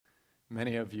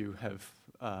Many of you have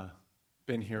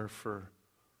been here for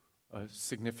a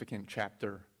significant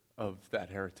chapter of that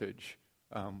heritage,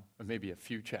 or maybe a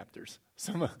few chapters.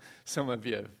 Some of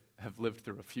you have lived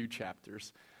through a few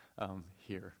chapters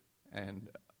here, and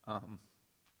I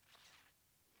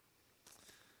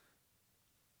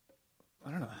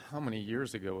don't know how many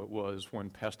years ago it was when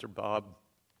Pastor Bob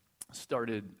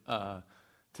started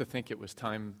to think it was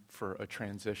time for a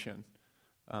transition.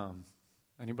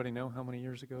 Anybody know how many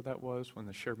years ago that was when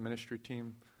the shared ministry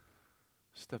team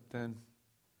stepped in?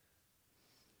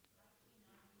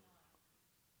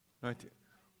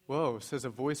 Whoa, it says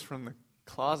a voice from the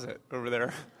closet over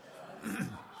there.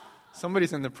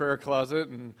 Somebody's in the prayer closet.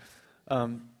 And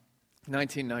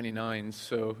 1999,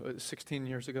 so 16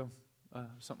 years ago,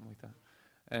 something like that.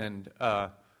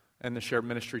 And the shared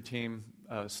ministry team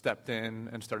stepped in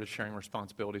and started sharing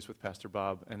responsibilities with Pastor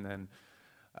Bob. And then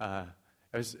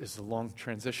it's a long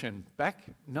transition. Back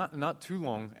not too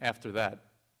long after that,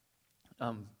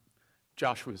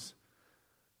 Josh was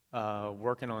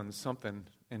working on something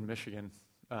in Michigan,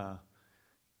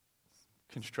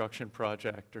 construction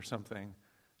project or something,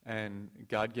 and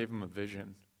God gave him a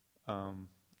vision,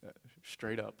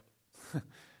 straight up.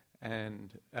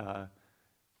 And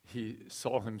he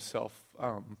saw himself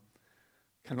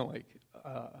kind of like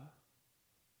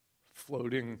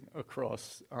floating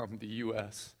across the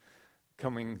U.S.,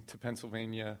 coming to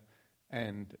Pennsylvania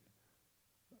and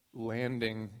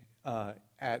landing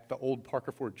at the old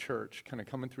Parker Ford Church, kind of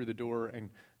coming through the door and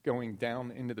going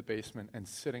down into the basement and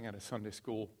sitting at a Sunday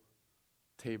school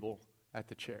table at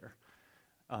the chair.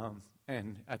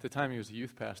 And at the time, he was a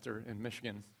youth pastor in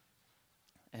Michigan.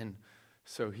 And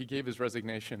so he gave his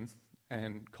resignation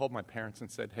and called my parents and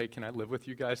said, "Hey, can I live with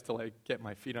you guys till I get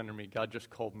my feet under me? God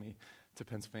just called me to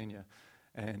Pennsylvania."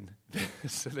 And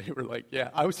so they were like, "Yeah."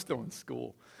 I was still in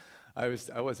school. I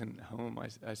wasn't home. I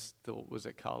still was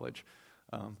at college.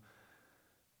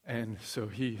 And so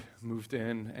he moved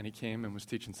in, and he came and was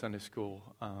teaching Sunday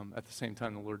school. At the same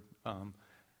time, the Lord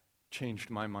changed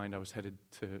my mind. I was headed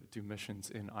to do missions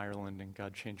in Ireland, and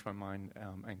God changed my mind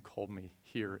and called me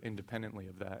here independently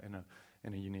of that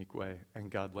in a unique way. And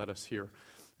God led us here.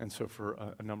 And so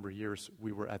for a number of years,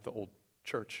 we were at the old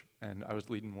church, and I was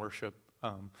leading worship,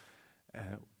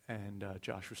 and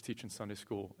Josh was teaching Sunday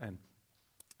school. And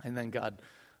then God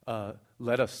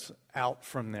led us out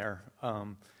from there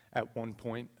at one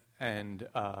point, and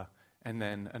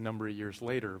then a number of years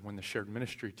later, when the shared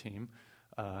ministry team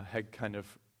had kind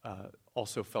of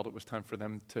also felt it was time for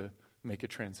them to make a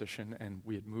transition, and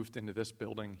we had moved into this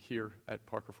building here at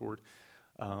Parker Ford,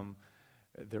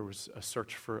 there was a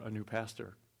search for a new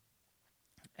pastor.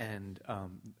 And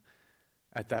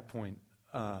at that point,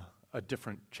 a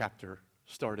different chapter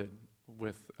started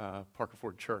with Parker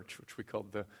Ford Church, which we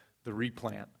called the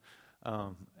replant.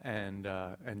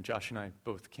 And Josh and I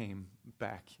both came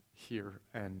back here.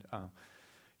 And,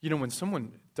 when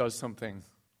someone does something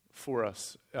for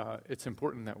us, it's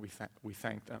important that we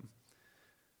thank them.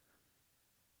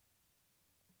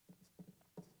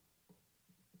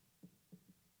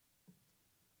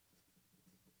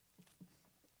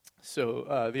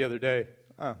 So the other day,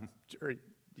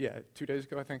 2 days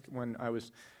ago, I think, when I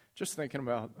was just thinking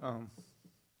about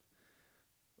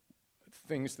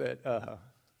things that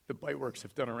the Biteworks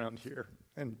have done around here,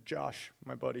 and Josh,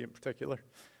 my buddy in particular,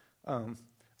 I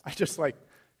just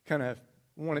kind of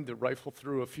wanted to rifle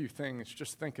through a few things,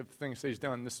 just think of things that he's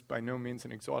done. This is by no means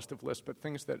an exhaustive list, but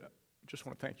things that I just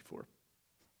want to thank you for.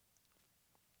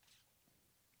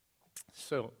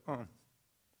 So,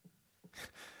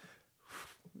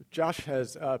 Josh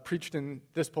has preached in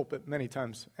this pulpit many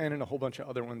times and in a whole bunch of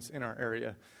other ones in our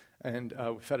area. And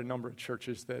we've had a number of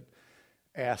churches that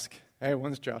ask, "Hey,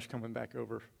 when's Josh coming back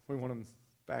over? We want him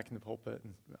back in the pulpit."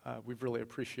 And we really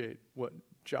appreciate what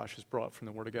Josh has brought from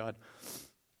the Word of God.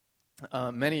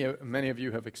 Many of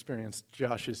you have experienced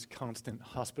Josh's constant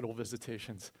hospital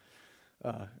visitations.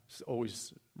 He's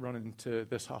always running to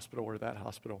this hospital or that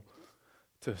hospital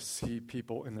to see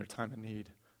people in their time of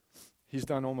need. He's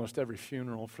done almost every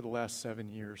funeral for the last 7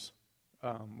 years,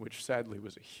 which sadly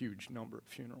was a huge number of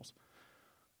funerals.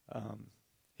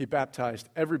 He baptized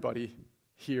everybody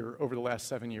here over the last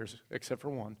 7 years, except for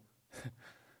one,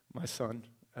 my son,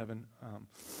 Evan.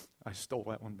 I stole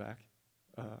that one back.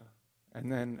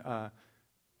 And then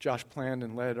Josh planned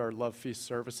and led our Love Feast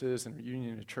services and our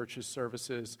Union of Churches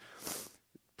services,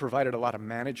 provided a lot of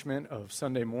management of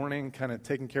Sunday morning, kind of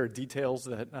taking care of details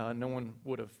that no one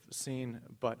would have seen,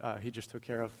 but he just took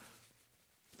care of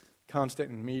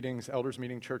constant meetings, elders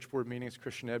meeting, church board meetings,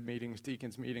 Christian ed meetings,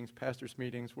 deacons meetings, pastors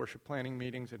meetings, worship planning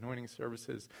meetings, anointing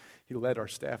services. He led our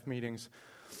staff meetings.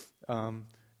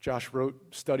 Josh wrote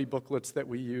study booklets that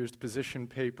we used, position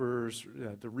papers,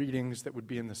 the readings that would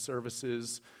be in the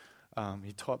services.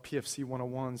 He taught PFC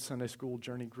 101, Sunday school,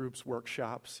 journey groups,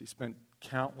 workshops. He spent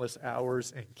countless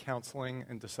hours in counseling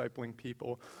and discipling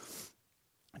people.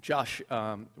 Josh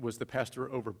was the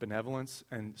pastor over benevolence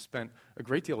and spent a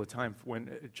great deal of time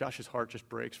when Josh's heart just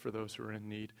breaks for those who are in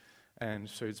need. And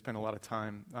so he'd spend a lot of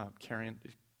time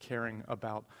caring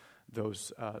about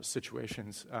those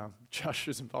situations. Josh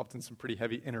was involved in some pretty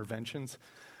heavy interventions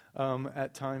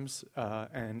at times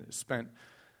and spent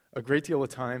a great deal of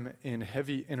time in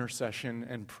heavy intercession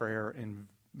and prayer in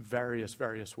various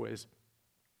ways.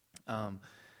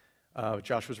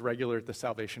 Josh was regular at the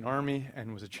Salvation Army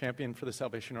and was a champion for the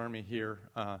Salvation Army here.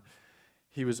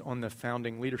 He was on the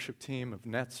founding leadership team of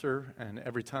Netzer, and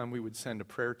every time we would send a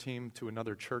prayer team to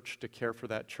another church to care for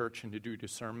that church and to do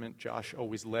discernment, Josh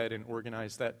always led and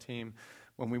organized that team.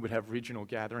 When we would have regional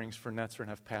gatherings for Netzer and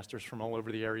have pastors from all over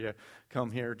the area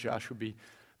come here, Josh would be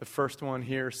the first one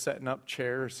here setting up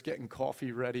chairs, getting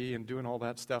coffee ready, and doing all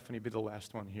that stuff, and he'd be the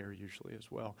last one here usually as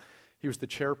well. He was the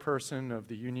chairperson of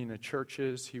the Union of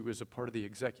Churches. He was a part of the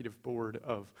executive board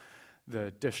of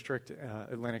the district,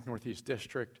 Atlantic Northeast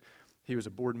District. He was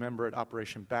a board member at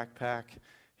Operation Backpack.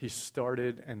 He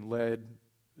started and led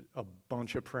a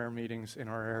bunch of prayer meetings in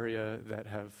our area that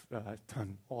have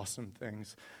done awesome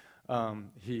things.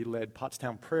 He led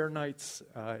Pottstown Prayer Nights,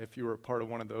 if you were a part of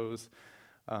one of those.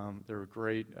 They were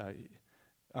great.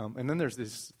 And then there's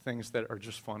these things that are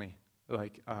just funny.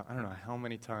 Like, I don't know how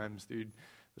many times, dude,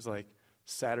 it was like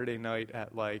Saturday night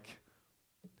at like,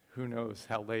 who knows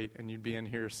how late, and you'd be in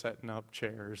here setting up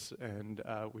chairs, and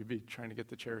we'd be trying to get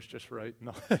the chairs just right.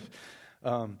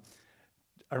 I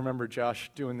remember Josh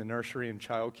doing the nursery and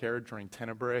childcare during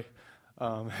Tenebrae,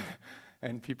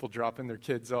 and people dropping their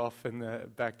kids off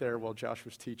back there while Josh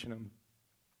was teaching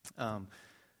them.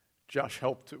 Josh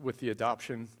helped with the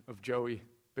adoption of Joey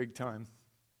big time.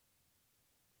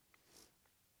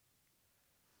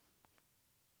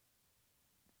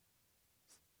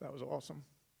 That was awesome.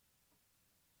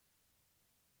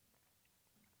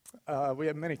 We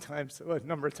had a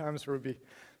number of times where we'd be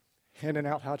handing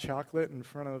out hot chocolate in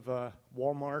front of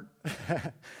Walmart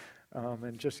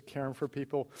and just caring for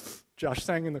people. Josh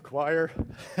sang in the choir,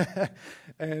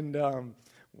 and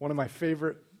one of my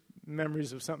favorite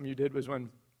memories of something you did was when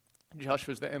Josh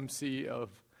was the MC of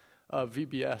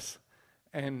VBS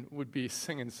and would be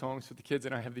singing songs with the kids,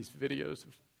 and I have these videos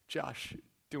of Josh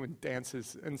doing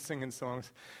dances and singing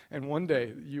songs, and one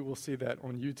day you will see that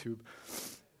on YouTube.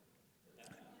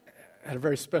 At a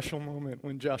very special moment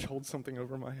when Josh holds something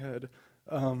over my head.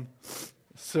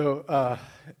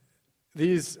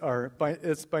 These are,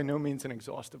 it's by no means an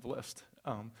exhaustive list,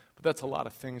 but that's a lot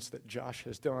of things that Josh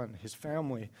has done. His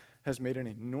family has made an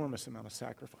enormous amount of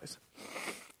sacrifice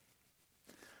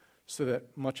so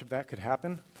that much of that could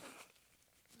happen.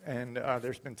 And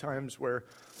there's been times where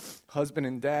husband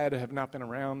and dad have not been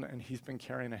around, and he's been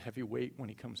carrying a heavy weight when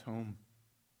he comes home.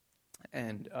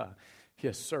 And he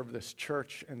has served this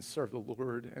church and served the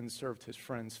Lord and served his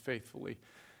friends faithfully.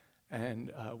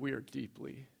 And we are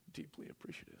deeply, deeply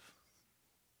appreciative.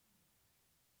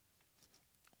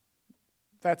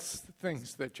 That's the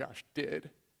things that Josh did.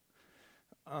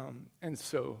 And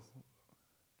so,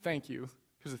 thank you,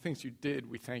 because the things you did,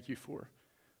 we thank you for.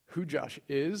 Who Josh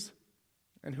is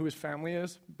and who his family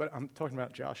is, but I'm talking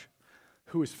about Josh.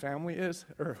 Who his family is,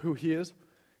 or who he is,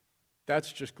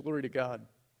 that's just glory to God.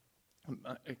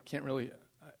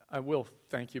 I will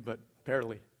thank you, but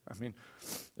barely. I mean,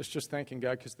 it's just thanking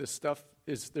God, because this stuff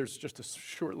there's just a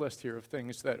short list here of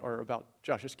things that are about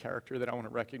Josh's character that I want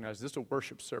to recognize. This is a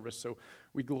worship service, so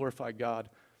we glorify God,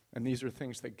 and these are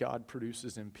things that God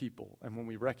produces in people, and when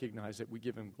we recognize it, we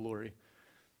give him glory.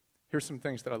 Here's some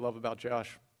things that I love about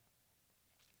Josh.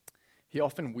 He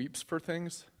often weeps for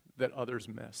things that others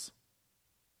miss.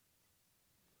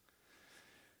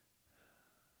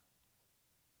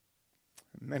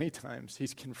 Many times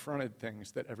he's confronted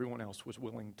things that everyone else was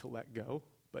willing to let go,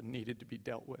 but needed to be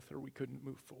dealt with, or we couldn't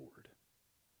move forward.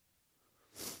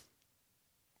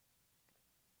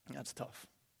 That's tough.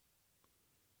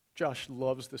 Josh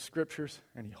loves the scriptures,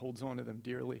 and he holds on to them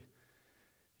dearly.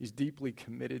 He's deeply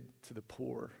committed to the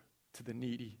poor, to the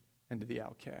needy, and to the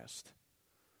outcast.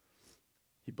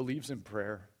 He believes in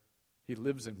prayer, he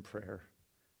lives in prayer,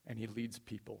 and he leads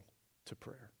people to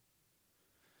prayer.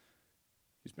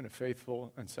 He's been a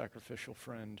faithful and sacrificial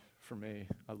friend for me.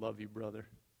 I love you, brother.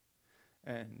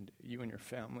 And you and your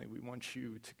family, we want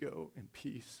you to go in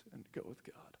peace and to go with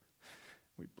God.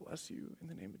 We bless you in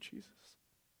the name of Jesus.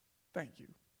 Thank you.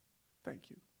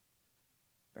 Thank you.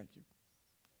 Thank you.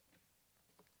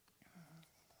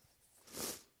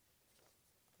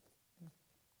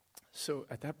 So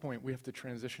at that point, we have to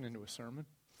transition into a sermon.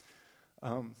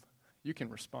 You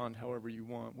can respond however you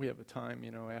want. We have a time,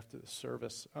 after the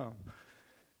service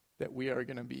that we are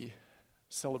going to be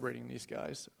celebrating these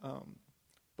guys.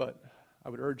 But I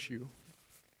would urge you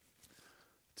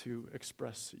to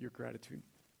express your gratitude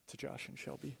to Josh and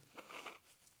Shelby.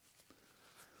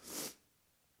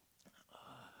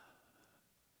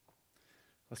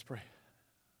 Let's pray.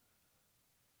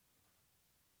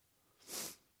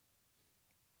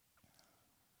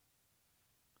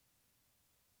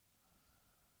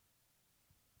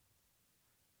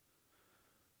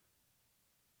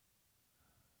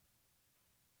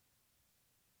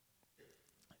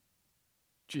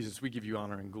 Jesus, we give you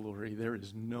honor and glory. There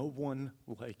is no one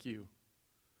like you.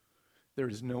 There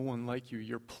is no one like you.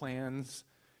 Your plans,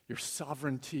 your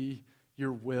sovereignty,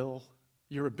 your will,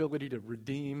 your ability to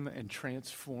redeem and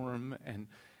transform and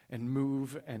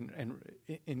move and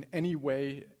in any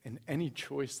way, in any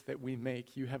choice that we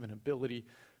make, you have an ability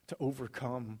to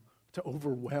overcome, to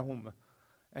overwhelm,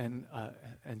 and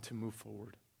to move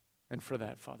forward. And for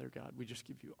that, Father God, we just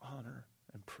give you honor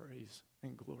and praise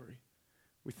and glory.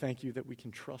 We thank you that we can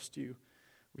trust you.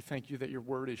 We thank you that your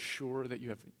word is sure, that you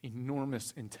have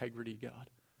enormous integrity,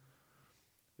 God.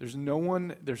 There's no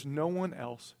one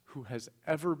else who has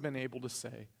ever been able to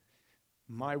say,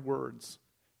 my words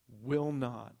will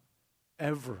not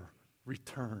ever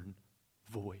return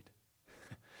void.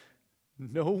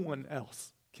 No one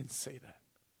else can say that.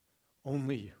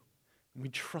 Only you. We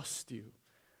trust you.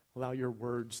 Allow your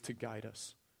words to guide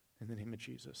us. In the name of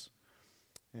Jesus.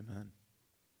 Amen.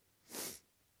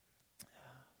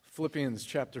 Philippians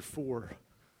chapter 4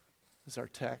 is our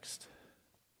text.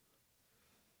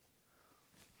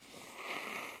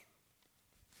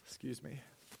 Excuse me.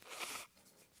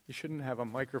 You shouldn't have a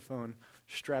microphone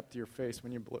strapped to your face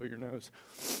when you blow your nose.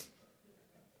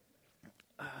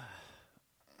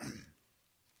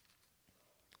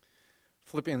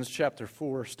 Philippians chapter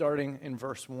 4, starting in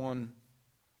verse 1.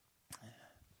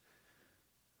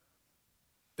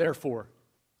 Therefore,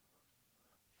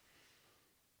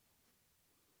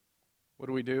 what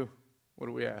do we do? What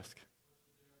do we ask?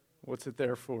 What's it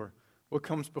there for? What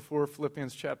comes before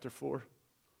Philippians chapter 4?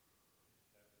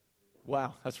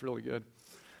 Wow, that's really good.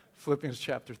 Philippians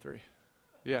chapter 3.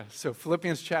 Yeah, so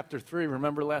Philippians chapter 3,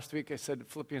 remember last week I said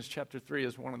Philippians chapter 3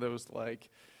 is one of those one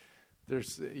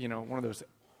of those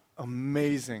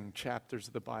amazing chapters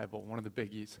of the Bible, one of the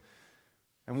biggies.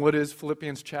 And what is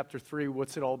Philippians chapter 3?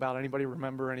 What's it all about? Anybody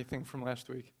remember anything from last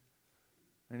week?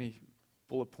 Any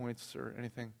bullet points or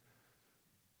anything?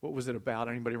 What was it about?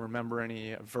 Anybody remember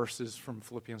any verses from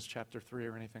Philippians chapter 3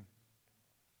 or anything?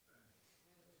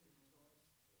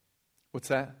 What's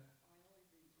that?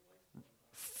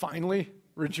 Finally,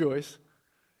 rejoice.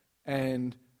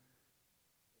 And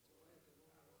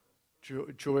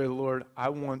joy of the Lord. I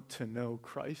want to know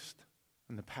Christ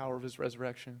and the power of his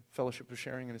resurrection, fellowship of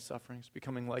sharing in his sufferings,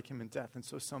 becoming like him in death, and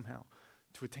so somehow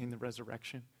to attain the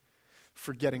resurrection,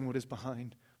 forgetting what is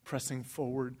behind, pressing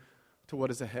forward to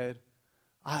what is ahead.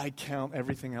 I count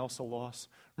everything else a loss.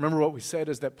 Remember what we said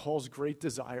is that Paul's great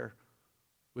desire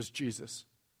was Jesus.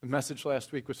 The message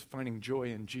last week was finding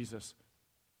joy in Jesus.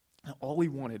 And all he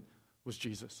wanted was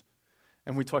Jesus.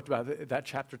 And we talked about, that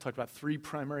chapter talked about three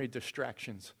primary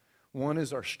distractions. One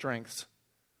is our strengths.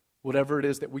 Whatever it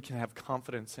is that we can have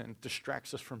confidence in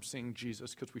distracts us from seeing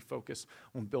Jesus because we focus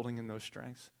on building in those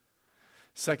strengths.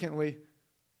 Secondly,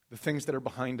 the things that are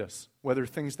behind us, whether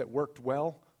things that worked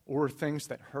well or things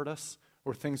that hurt us,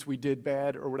 or things we did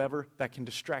bad or whatever, that can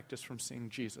distract us from seeing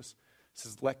Jesus. It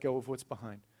says, let go of what's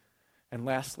behind. And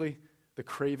lastly, the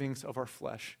cravings of our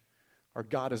flesh. Our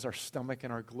God is our stomach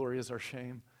and our glory is our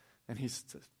shame. And he's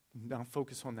now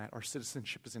focus on that. Our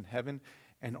citizenship is in heaven,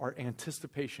 and our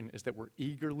anticipation is that we're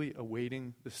eagerly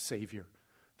awaiting the Savior,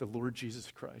 the Lord Jesus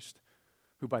Christ,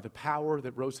 who by the power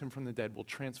that rose him from the dead will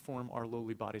transform our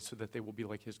lowly bodies so that they will be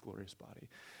like his glorious body.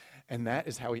 And that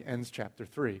is how he ends chapter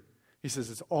 3. He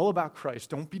says it's all about Christ.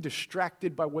 Don't be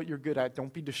distracted by what you're good at.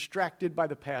 Don't be distracted by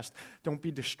the past. Don't be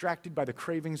distracted by the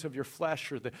cravings of your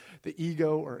flesh or the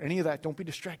ego or any of that. Don't be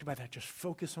distracted by that. Just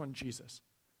focus on Jesus.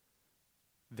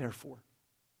 Therefore,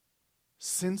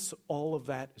 since all of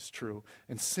that is true,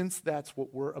 and since that's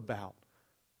what we're about,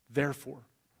 therefore,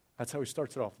 that's how he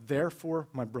starts it off. Therefore,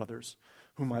 my brothers,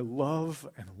 whom I love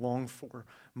and long for,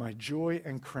 my joy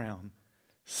and crown,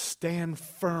 stand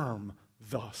firm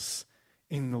thus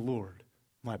in the Lord,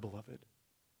 my beloved.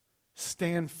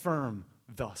 Stand firm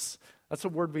thus. That's a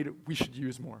word we should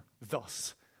use more.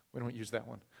 Thus. We don't use that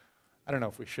one. I don't know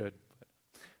if we should. But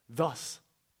thus.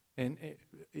 And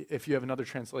if you have another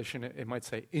translation, it might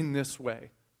say, in this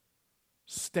way.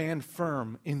 Stand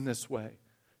firm in this way.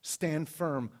 stand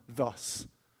firm thus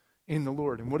in the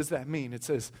Lord. And what does that mean? It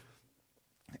says,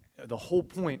 the whole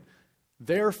point,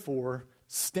 therefore,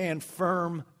 stand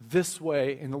firm this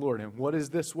way in the Lord. And what is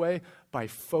this way? By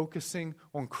focusing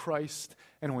on Christ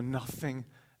and on nothing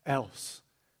else.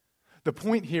 The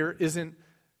point here isn't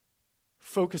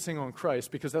focusing on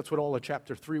Christ, because that's what all of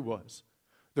chapter 3 was.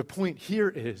 The point here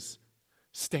is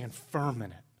stand firm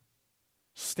in it.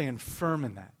 Stand firm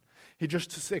in that. He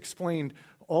just explained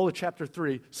all of chapter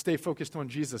 3, stay focused on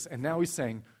Jesus. And now he's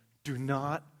saying, do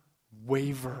not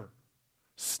waver.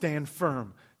 Stand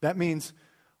firm. That means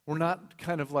we're not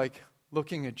kind of like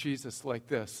looking at Jesus like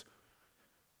this.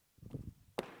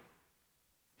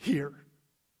 Here.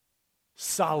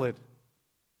 Solid.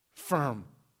 Firm.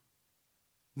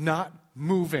 Not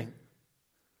moving.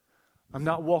 I'm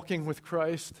not walking with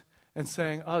Christ and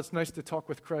saying, oh, it's nice to talk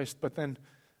with Christ, but then,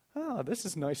 oh, this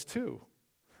is nice too.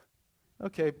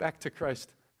 Okay, back to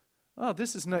Christ. Oh,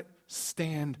 this is not.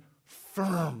 Stand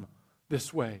firm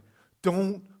this way.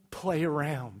 Don't play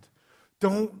around.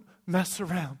 Don't mess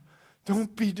around.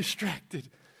 Don't be distracted.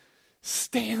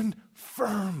 Stand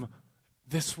firm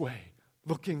this way,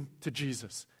 looking to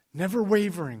Jesus. Never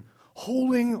wavering,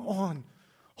 holding on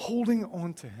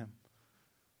to him.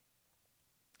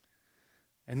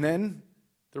 And then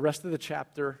the rest of the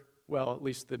chapter, well, at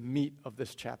least the meat of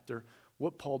this chapter,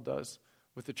 what Paul does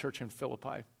with the church in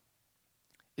Philippi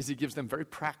is he gives them very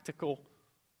practical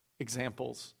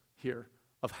examples here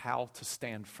of how to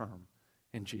stand firm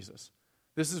in Jesus.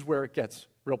 This is where it gets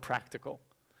real practical.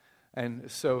 And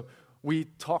so we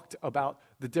talked about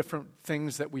the different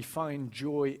things that we find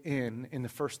joy in the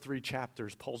first 3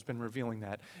 chapters. Paul's been revealing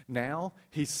that. Now,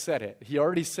 he said it. He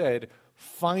already said,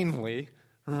 finally.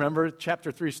 Remember,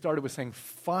 chapter 3 started with saying,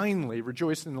 finally,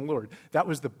 rejoice in the Lord. That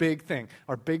was the big thing.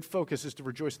 Our big focus is to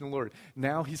rejoice in the Lord.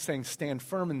 Now he's saying, stand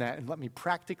firm in that, and let me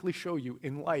practically show you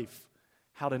in life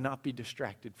how to not be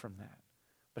distracted from that,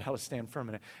 but how to stand firm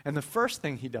in it. And the first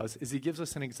thing he does is he gives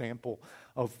us an example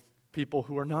of people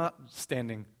who are not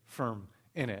standing firm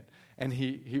in it. And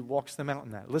he walks them out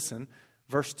in that. Listen,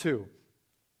 verse 2.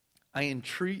 I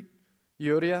entreat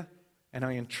Euodia and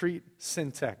I entreat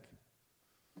Syntyche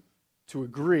to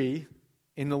agree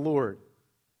in the Lord.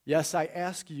 Yes, I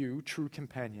ask you, true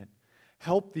companion,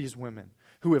 help these women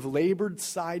who have labored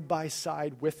side by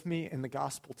side with me in the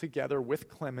gospel together with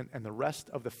Clement and the rest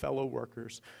of the fellow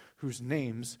workers whose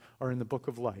names are in the book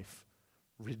of life.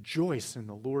 Rejoice in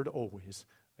the Lord always.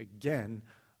 Again,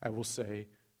 I will say,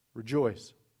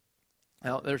 rejoice.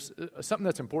 Now, there's something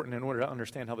that's important in order to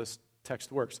understand how this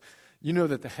text works. You know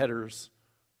that the headers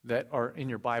that are in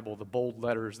your Bible, the bold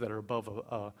letters that are above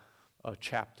a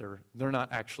chapter, they're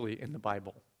not actually in the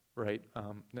Bible, right?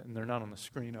 And they're not on the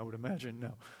screen, I would imagine.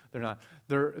 No, they're not.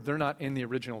 They're not in the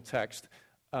original text,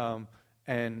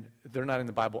 and they're not in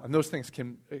the Bible. And those things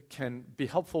can be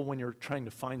helpful when you're trying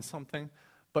to find something,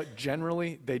 but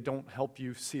generally they don't help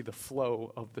you see the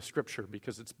flow of the Scripture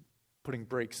because it's putting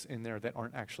breaks in there that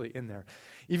aren't actually in there.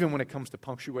 Even when it comes to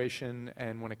punctuation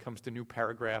and when it comes to new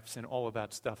paragraphs and all of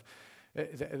that stuff,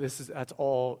 that's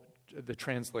all the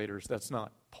translators. That's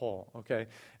not Paul, okay?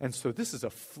 And so this is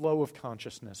a flow of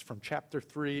consciousness from chapter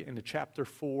 3 into chapter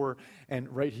 4, and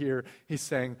right here he's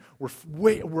saying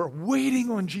we're waiting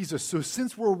on Jesus. So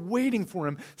since we're waiting for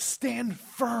him, stand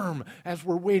firm as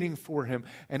we're waiting for him.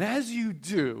 And as you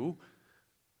do,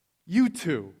 you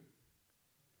too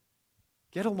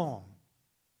get along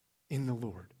in the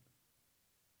Lord.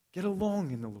 Get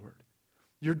along in the Lord.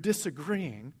 You're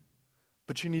disagreeing,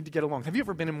 but you need to get along. Have you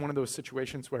ever been in one of those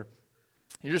situations where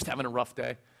you're just having a rough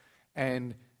day,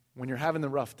 and when you're having the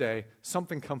rough day,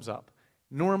 something comes up?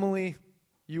 Normally,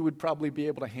 you would probably be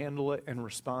able to handle it and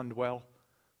respond well,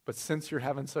 but since you're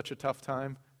having such a tough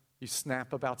time, you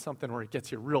snap about something or it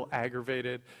gets you real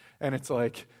aggravated, and it's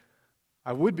like,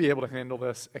 I would be able to handle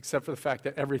this, except for the fact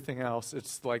that everything else,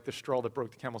 it's like the straw that broke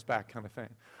the camel's back kind of thing.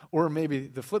 Or maybe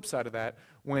the flip side of that,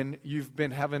 when you've been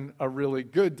having a really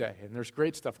good day and there's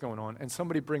great stuff going on, and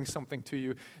somebody brings something to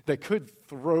you that could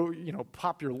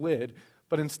pop your lid,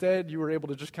 but instead you were able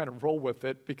to just kind of roll with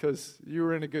it because you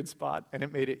were in a good spot and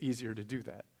it made it easier to do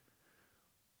that.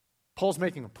 Paul's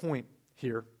making a point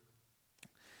here.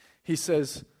 He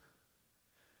says,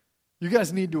 you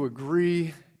guys need to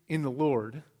agree in the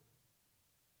Lord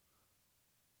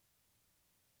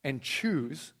and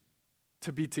choose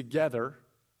to be together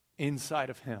inside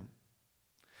of him.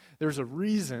 There's a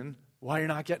reason why you're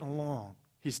not getting along.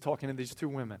 He's talking to these two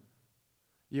women,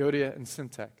 Euodia and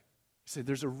Syntyche. He said,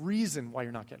 there's a reason why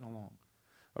you're not getting along.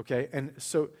 Okay, and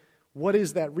so what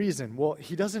is that reason? Well,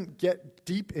 he doesn't get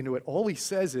deep into it. All he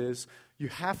says is, you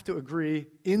have to agree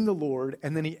in the Lord,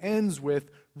 and then he ends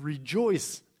with,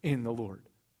 rejoice in the Lord.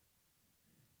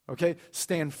 Okay?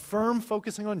 Stand firm,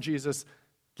 focusing on Jesus.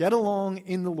 Get along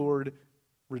in the Lord.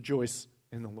 Rejoice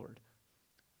in the Lord.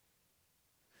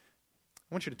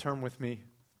 I want you to turn with me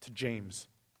to James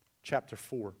chapter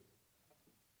 4.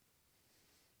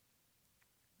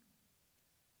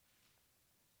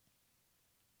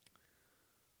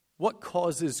 What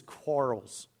causes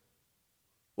quarrels?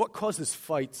 What causes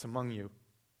fights among you?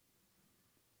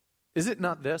 Is it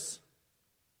not this?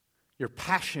 Your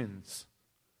passions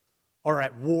are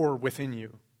at war within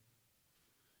you.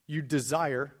 You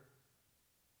desire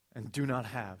and do not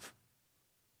have,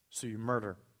 so you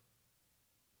murder.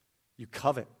 You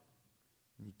covet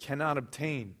and you cannot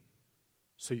obtain,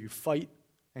 so you fight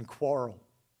and quarrel.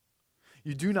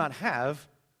 You do not have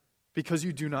because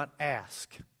you do not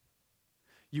ask.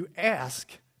 You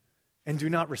ask and do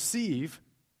not receive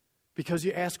because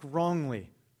you ask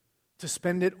wrongly to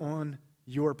spend it on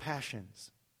your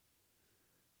passions.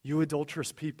 You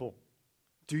adulterous people,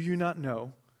 do you not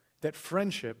know that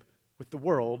friendship with the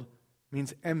world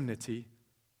means enmity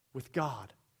with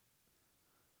God?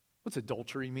 What's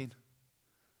adultery mean?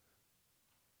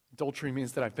 Adultery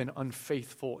means that I've been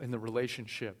unfaithful in the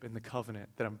relationship, in the covenant,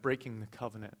 that I'm breaking the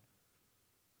covenant.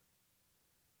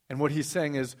 And what he's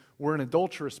saying is we're an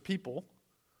adulterous people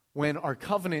when our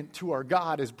covenant to our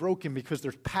God is broken because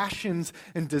there's passions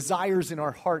and desires in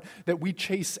our heart that we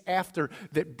chase after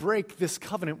that break this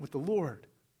covenant with the Lord.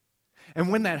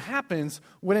 And when that happens,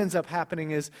 what ends up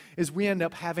happening is we end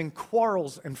up having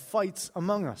quarrels and fights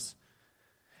among us.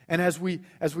 And as we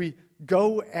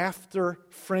go after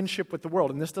friendship with the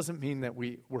world, and this doesn't mean that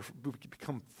we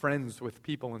become friends with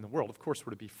people in the world. Of course,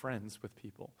 we're to be friends with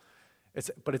people.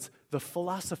 But it's the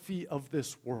philosophy of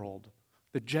this world,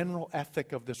 the general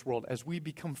ethic of this world, as we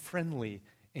become friendly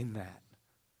in that.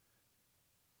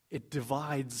 It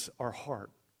divides our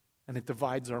heart and it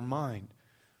divides our mind.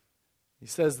 He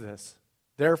says this,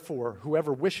 therefore,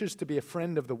 whoever wishes to be a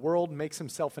friend of the world makes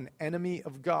himself an enemy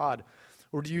of God.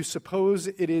 Or do you suppose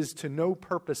it is to no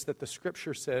purpose that the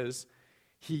Scripture says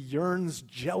he yearns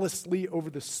jealously over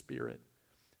the Spirit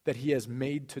that he has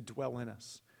made to dwell in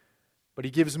us? But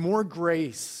he gives more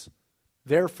grace.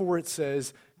 Therefore, it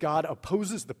says, God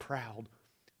opposes the proud,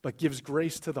 but gives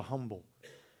grace to the humble.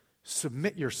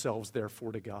 Submit yourselves,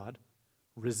 therefore, to God.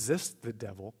 Resist the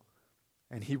devil,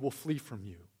 and he will flee from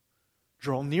you.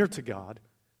 Draw near to God,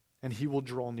 and he will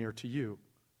draw near to you.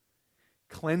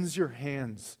 Cleanse your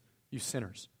hands, you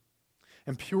sinners,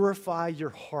 and purify your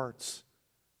hearts,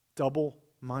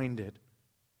 double-minded.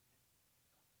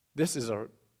 This is a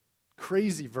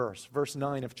crazy verse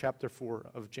 9 of chapter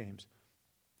 4 of James.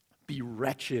 Be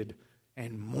wretched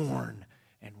and mourn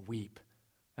and weep.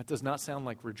 That does not sound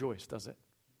like rejoice, does it?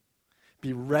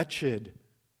 Be wretched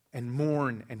and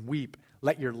mourn and weep.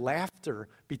 Let your laughter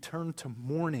be turned to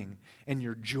mourning and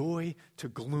your joy to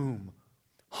gloom.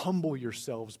 Humble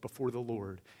yourselves before the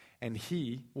Lord, and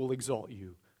he will exalt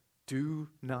you. Do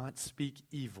not speak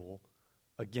evil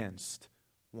against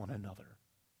one another.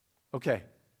 Okay.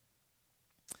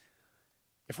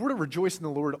 If we're to rejoice in the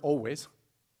Lord always,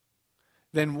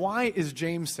 then why is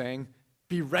James saying,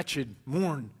 be wretched,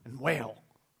 mourn, and wail?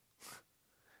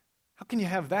 How can you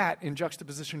have that in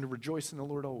juxtaposition to rejoice in the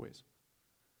Lord always?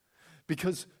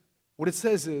 Because what it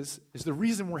says is the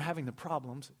reason we're having the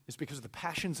problems is because the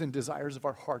passions and desires of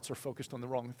our hearts are focused on the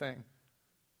wrong thing.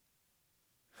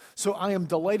 So I am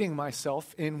delighting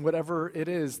myself in whatever it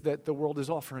is that the world is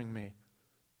offering me.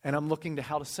 And I'm looking to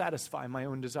how to satisfy my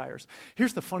own desires.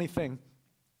 Here's the funny thing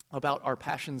about our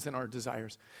passions and our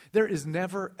desires. There is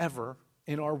never, ever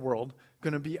in our world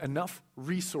going to be enough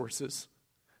resources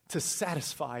to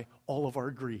satisfy all of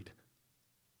our greed.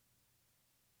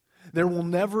 There will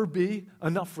never be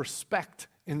enough respect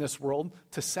in this world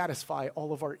to satisfy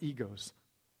all of our egos.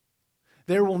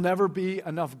 There will never be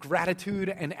enough gratitude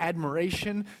and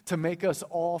admiration to make us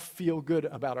all feel good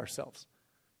about ourselves.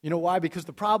 You know why? Because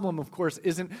the problem, of course,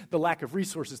 isn't the lack of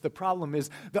resources. The problem is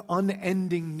the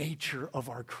unending nature of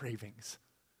our cravings.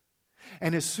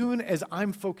 And as soon as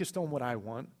I'm focused on what I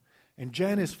want, and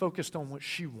Jen is focused on what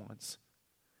she wants,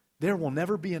 there will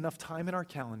never be enough time in our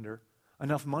calendar,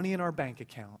 enough money in our bank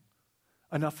account,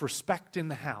 enough respect in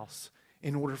the house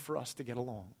in order for us to get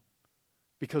along.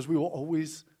 Because we will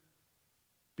always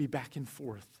be back and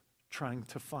forth trying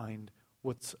to find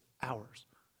what's ours.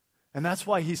 And that's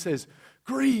why he says,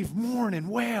 grieve, mourn, and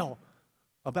wail.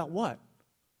 About what?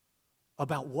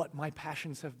 About what my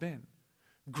passions have been.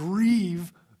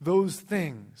 Grieve those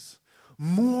things.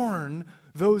 Mourn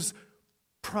those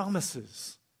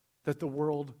promises that the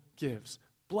world gives.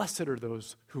 Blessed are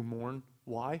those who mourn.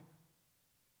 Why?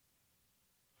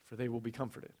 For they will be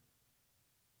comforted.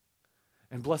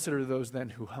 And blessed are those then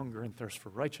who hunger and thirst for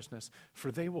righteousness,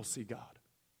 for they will see God.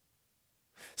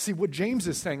 See, what James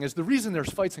is saying is the reason there's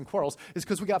fights and quarrels is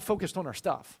because we got focused on our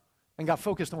stuff and got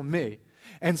focused on me.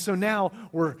 And so now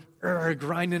we're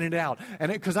grinding it out.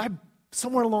 And because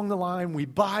somewhere along the line, we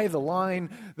buy the line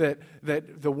that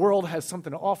the world has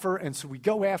something to offer, and so we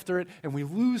go after it, and we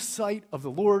lose sight of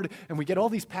the Lord, and we get all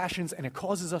these passions, and it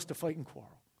causes us to fight and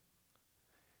quarrel.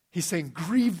 He's saying,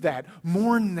 grieve that,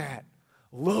 mourn that,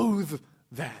 loathe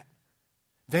that,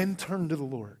 then turn to the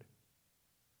Lord.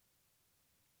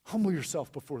 Humble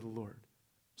yourself before the Lord.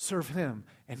 Serve Him,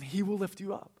 and He will lift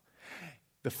you up.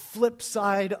 The flip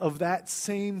side of that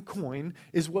same coin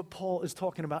is what Paul is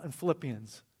talking about in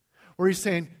Philippians, where he's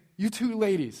saying, you two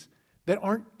ladies that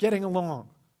aren't getting along,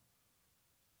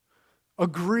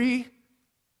 agree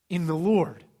in the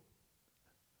Lord.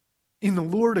 In the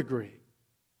Lord agree.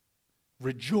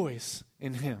 Rejoice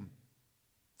in Him.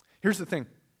 Here's the thing.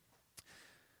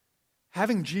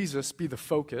 Having Jesus be the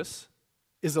focus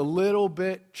is a little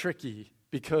bit tricky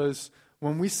because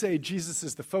when we say Jesus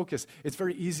is the focus, it's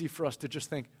very easy for us to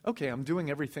just think, okay, I'm doing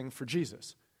everything for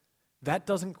Jesus. That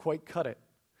doesn't quite cut it.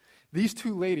 These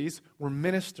two ladies were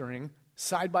ministering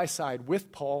side by side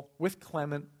with Paul, with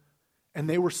Clement, and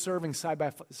they were serving side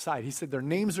by side. He said their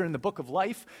names are in the book of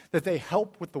life, that they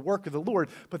help with the work of the Lord,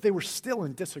 but they were still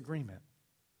in disagreement.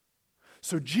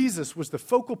 So Jesus was the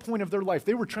focal point of their life.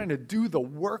 They were trying to do the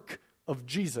work of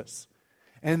Jesus.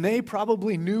 And they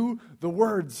probably knew the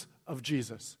words of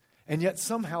Jesus. And yet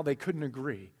somehow they couldn't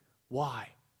agree. Why?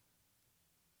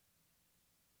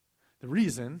 The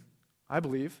reason, I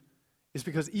believe, is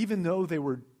because even though they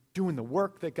were doing the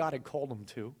work that God had called them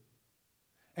to,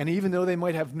 and even though they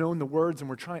might have known the words and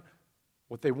were trying,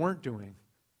 what they weren't doing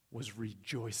was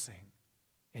rejoicing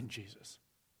in Jesus.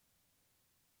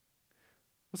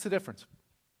 What's the difference?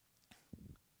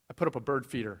 I put up a bird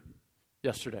feeder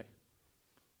yesterday.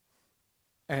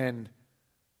 And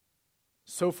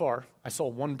so far, I saw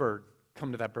one bird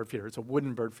come to that bird feeder. It's a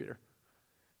wooden bird feeder.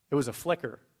 It was a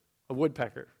flicker, a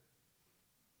woodpecker.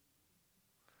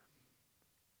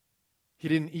 He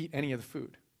didn't eat any of the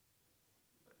food.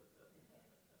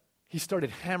 He started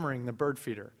hammering the bird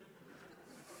feeder.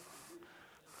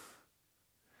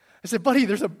 I said, buddy,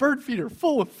 there's a bird feeder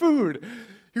full of food.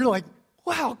 You're like,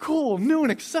 wow, cool, new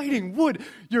and exciting wood.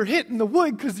 You're hitting the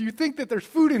wood because you think that there's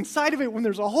food inside of it when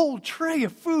there's a whole tray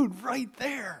of food right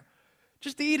there.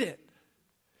 Just eat it.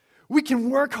 We can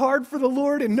work hard for the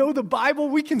Lord and know the Bible.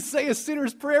 We can say a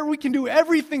sinner's prayer. We can do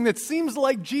everything that seems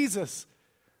like Jesus.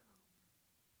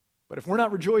 But if we're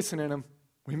not rejoicing in Him,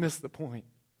 we miss the point.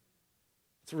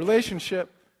 It's a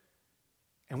relationship,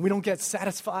 and we don't get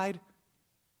satisfied,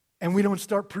 and we don't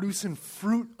start producing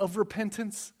fruit of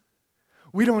repentance.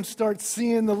 We don't start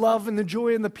seeing the love and the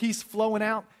joy and the peace flowing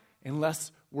out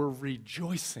unless we're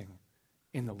rejoicing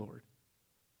in the Lord.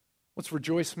 What's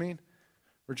rejoice mean?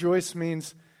 Rejoice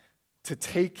means to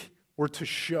take or to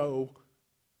show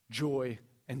joy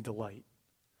and delight.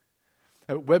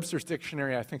 Webster's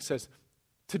dictionary, I think, says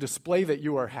to display that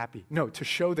you are happy. No, to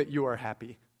show that you are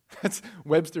happy. That's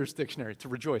Webster's dictionary, to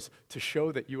rejoice, to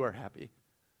show that you are happy.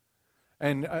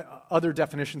 And other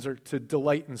definitions are to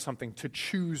delight in something, to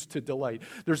choose to delight.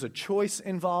 There's a choice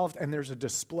involved and there's a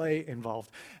display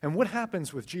involved. And what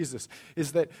happens with Jesus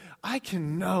is that I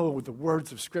can know the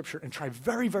words of Scripture and try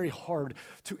very, very hard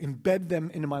to embed them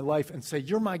into my life and say,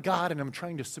 you're my God and I'm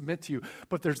trying to submit to you.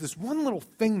 But there's this one little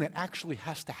thing that actually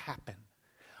has to happen.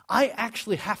 I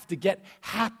actually have to get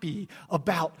happy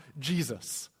about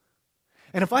Jesus.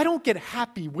 And if I don't get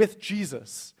happy with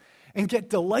Jesus and get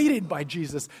delighted by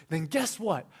Jesus, then guess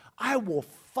what? I will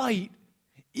fight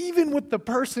even with the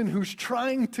person who's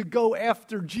trying to go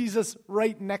after Jesus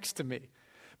right next to me,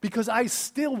 because I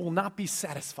still will not be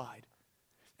satisfied.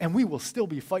 And we will still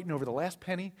be fighting over the last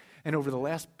penny and over the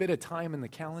last bit of time in the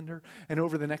calendar and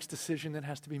over the next decision that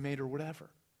has to be made or whatever.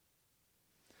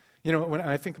 You know, when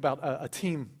I think about a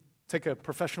team, take a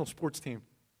professional sports team.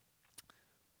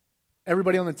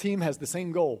 Everybody on the team has the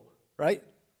same goal, right?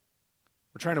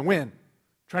 We're trying to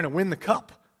win the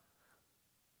cup,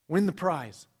 win the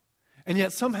prize. And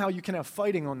yet somehow you can have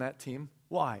fighting on that team.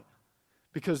 Why?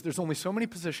 Because there's only so many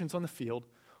positions on the field,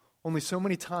 only so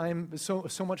much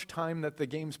time that the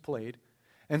game's played,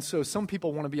 and so some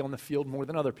people want to be on the field more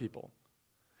than other people.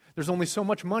 There's only so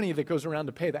much money that goes around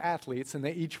to pay the athletes, and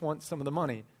they each want some of the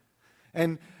money.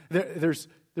 And there's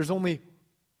only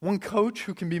one coach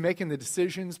who can be making the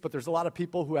decisions, but there's a lot of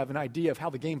people who have an idea of how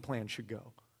the game plan should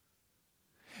go.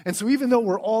 And so even though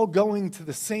we're all going to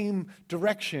the same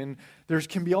direction, there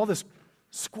can be all this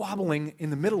squabbling in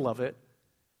the middle of it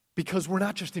because we're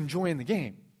not just enjoying the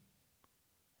game.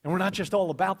 And we're not just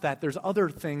all about that. There's other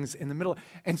things in the middle.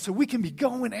 And so we can be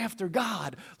going after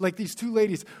God like these two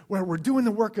ladies where we're doing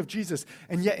the work of Jesus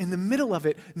and yet in the middle of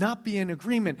it not be in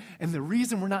agreement. And the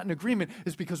reason we're not in agreement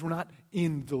is because we're not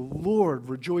in the Lord,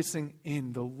 rejoicing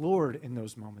in the Lord in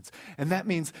those moments. And that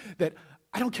means that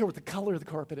I don't care what the color of the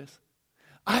carpet is.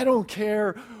 I don't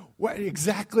care what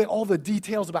exactly all the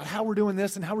details about how we're doing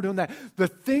this and how we're doing that. The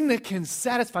thing that can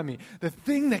satisfy me, the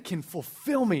thing that can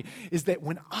fulfill me is that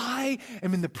when I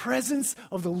am in the presence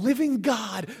of the living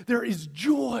God, there is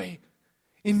joy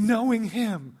in knowing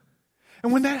Him.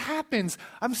 And when that happens,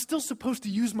 I'm still supposed to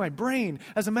use my brain.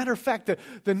 As a matter of fact,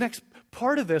 the next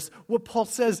part of this, what Paul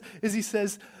says is he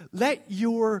says, let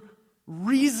your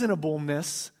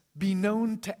reasonableness be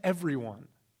known to everyone.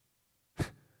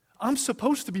 I'm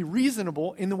supposed to be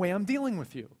reasonable in the way I'm dealing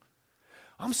with you.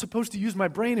 I'm supposed to use my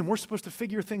brain and we're supposed to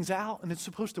figure things out and it's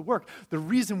supposed to work. The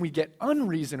reason we get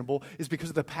unreasonable is because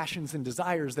of the passions and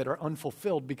desires that are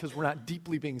unfulfilled because we're not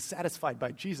deeply being satisfied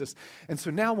by Jesus. And so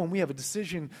now when we have a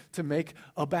decision to make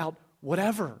about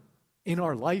whatever in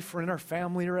our life or in our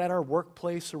family or at our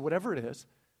workplace or whatever it is,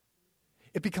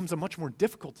 it becomes a much more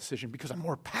difficult decision because I'm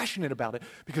more passionate about it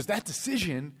because that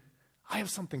decision, I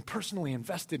have something personally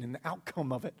invested in the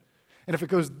outcome of it. And if it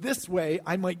goes this way,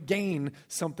 I might gain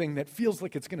something that feels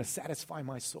like it's going to satisfy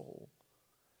my soul.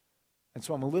 And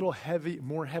so I'm a little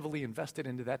more heavily invested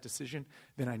into that decision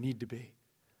than I need to be.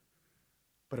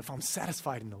 But if I'm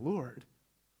satisfied in the Lord,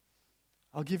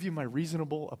 I'll give you my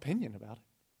reasonable opinion about it,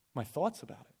 my thoughts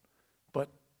about it. But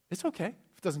it's okay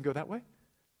if it doesn't go that way.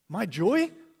 My joy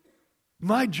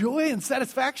and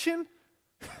satisfaction,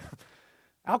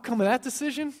 outcome of that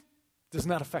decision does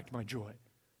not affect my joy.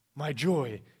 My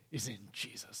joy is in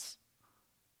Jesus.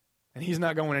 And He's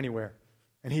not going anywhere.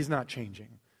 And He's not changing.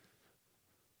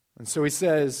 And so he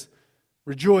says,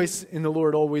 rejoice in the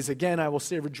Lord always. Again, I will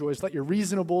say rejoice. Let your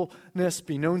reasonableness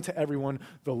be known to everyone.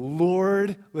 The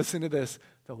Lord, listen to this,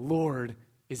 the Lord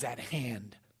is at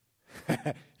hand.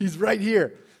 He's right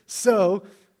here. So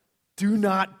do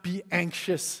not be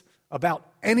anxious about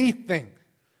anything,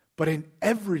 but in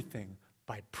everything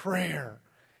by prayer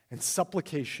and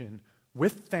supplication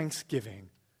with thanksgiving,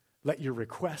 let your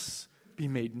requests be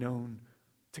made known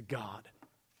to God.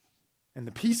 And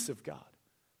the peace of God,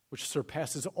 which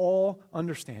surpasses all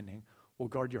understanding, will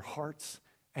guard your hearts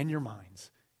and your minds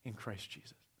in Christ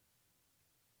Jesus.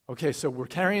 Okay, so we're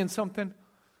carrying something.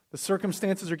 The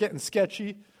circumstances are getting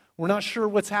sketchy. We're not sure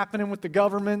what's happening with the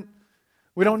government.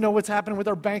 We don't know what's happening with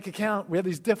our bank account. We have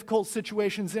these difficult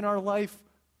situations in our life.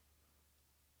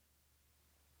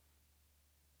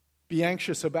 Be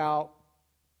anxious about,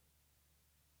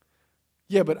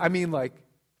 yeah, but I mean, like,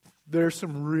 there's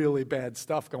some really bad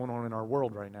stuff going on in our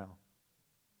world right now.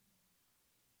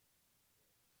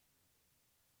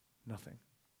 Nothing.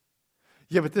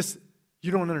 Yeah, but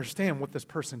you don't understand what this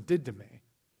person did to me.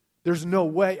 There's no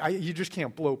way, you just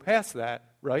can't blow past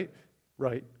that, right?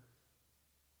 Right.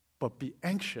 But be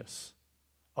anxious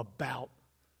about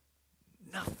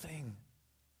nothing.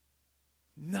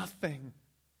 Nothing.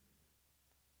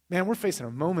 Man, we're facing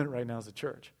a moment right now as a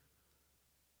church.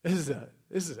 This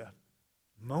is a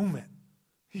moment,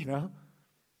 you know?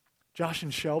 Josh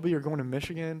and Shelby are going to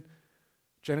Michigan.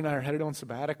 Jen and I are headed on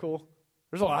sabbatical.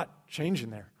 There's a lot changing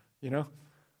there, you know?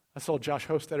 I saw Josh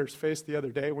Hostetter's face the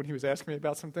other day when he was asking me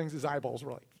about some things. His eyeballs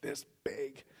were like this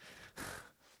big.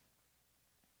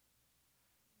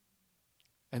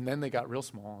 And then they got real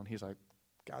small, and he's like,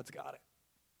 God's got it.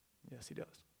 Yes, He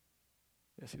does.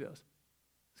 Yes, He does.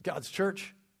 It's God's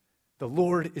church. The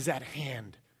Lord is at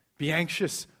hand. Be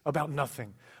anxious about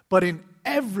nothing, but in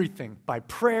everything, by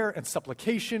prayer and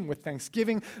supplication with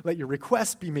thanksgiving, let your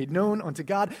requests be made known unto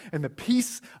God, and the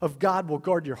peace of God will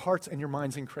guard your hearts and your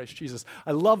minds in Christ Jesus.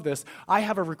 I love this. I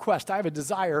have a request. I have a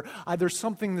desire. There's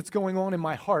something that's going on in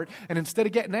my heart, and instead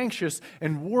of getting anxious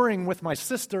and worrying with my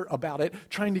sister about it,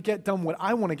 trying to get done what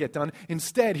I want to get done,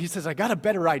 instead, he says, I got a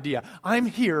better idea. I'm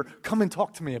here. Come and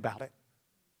talk to me about it.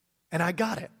 And I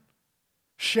got it.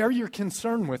 Share your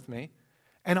concern with me,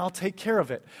 and I'll take care of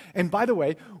it. And by the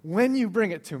way, when you bring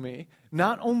it to me,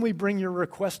 not only bring your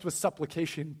request with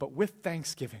supplication, but with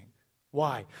thanksgiving.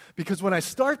 Why? Because when I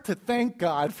start to thank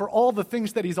God for all the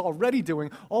things that He's already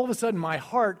doing, all of a sudden my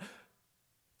heart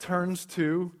turns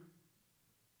to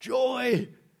joy.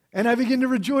 And I begin to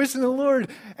rejoice in the Lord.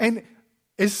 And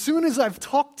as soon as I've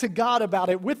talked to God about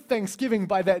it with thanksgiving,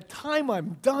 by that time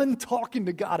I'm done talking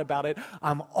to God about it,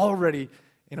 I'm already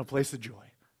in a place of joy.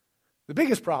 The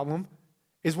biggest problem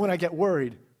is when I get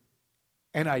worried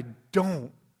and I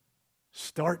don't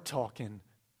start talking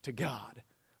to God,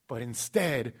 but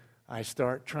instead I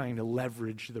start trying to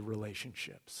leverage the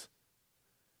relationships.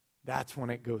 that's when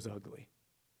it goes ugly.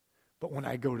 But when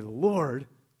I go to the Lord,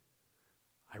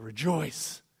 I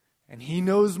rejoice. And he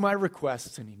knows my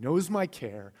requests and he knows my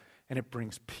care. And it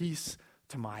brings peace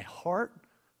to my heart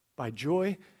by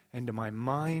joy and to my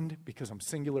mind because I'm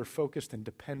singular focused and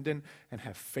dependent and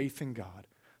have faith in God.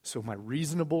 So my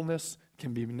reasonableness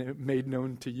can be made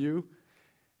known to you.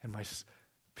 And my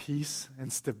peace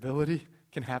and stability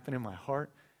can happen in my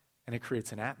heart. And it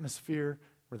creates an atmosphere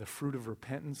where the fruit of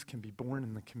repentance can be born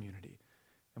in the community.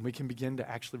 And we can begin to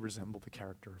actually resemble the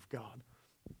character of God.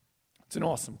 It's an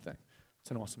awesome thing.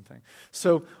 It's an awesome thing.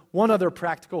 So one other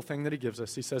practical thing that he gives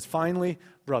us, he says, finally,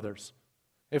 brothers,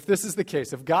 if this is the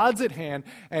case, if God's at hand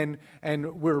and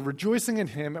we're rejoicing in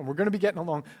him and we're going to be getting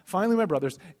along, finally, my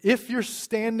brothers, if you're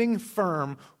standing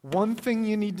firm, one thing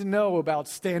you need to know about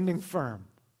standing firm,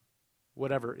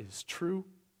 whatever is true,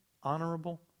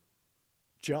 honorable,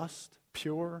 just,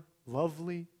 pure,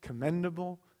 lovely,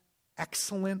 commendable,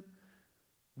 excellent,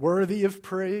 worthy of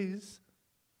praise.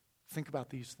 Think about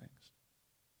these things.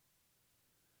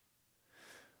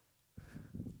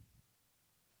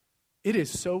 It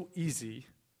is so easy,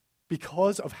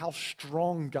 because of how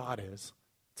strong God is,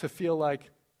 to feel like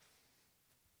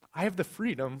I have the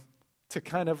freedom to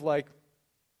kind of like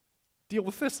deal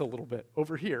with this a little bit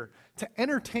over here, to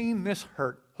entertain this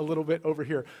hurt a little bit over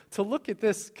here, to look at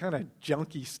this kind of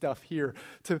junky stuff here,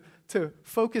 to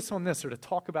focus on this or to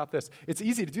talk about this. It's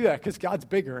easy to do that because God's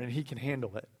bigger and he can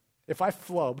handle it. If I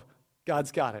flub,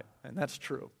 God's got it, and that's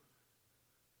true.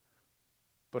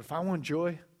 But if I want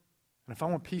joy, and if I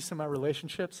want peace in my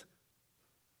relationships,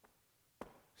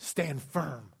 stand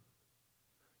firm.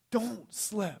 Don't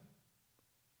slip.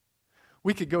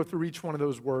 We could go through each one of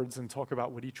those words and talk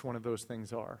about what each one of those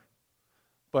things are.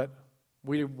 But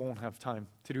we won't have time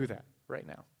to do that right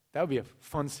now. That would be a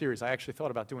fun series. I actually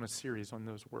thought about doing a series on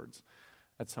those words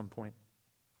at some point.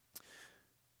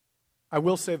 I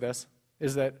will say this,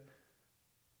 is that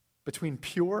between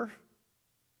pure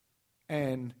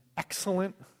and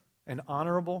excellent and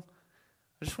honorable,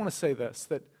 I just want to say this,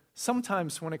 that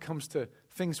sometimes when it comes to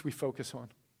things we focus on,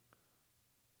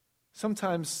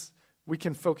 sometimes we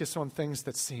can focus on things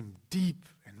that seem deep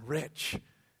and rich,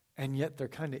 and yet they're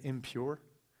kind of impure.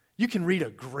 You can read a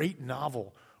great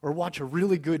novel or watch a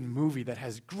really good movie that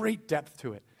has great depth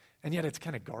to it, and yet it's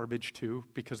kind of garbage too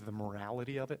because of the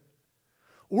morality of it.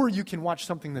 Or you can watch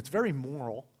something that's very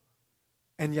moral,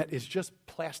 and yet is just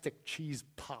plastic cheese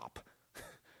pop.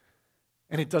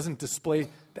 And it doesn't display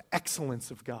the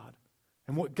excellence of God.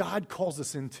 And what God calls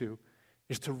us into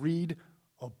is to read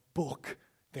a book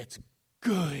that's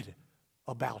good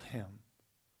about him,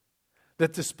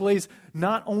 that displays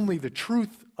not only the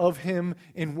truth of him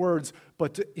in words,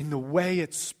 but in the way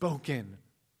it's spoken.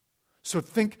 So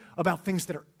think about things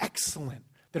that are excellent,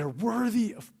 that are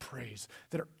worthy of praise,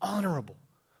 that are honorable,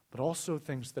 but also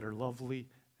things that are lovely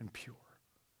and pure.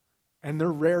 And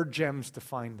they're rare gems to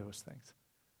find those things.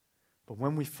 But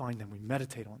when we find them, we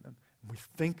meditate on them, and we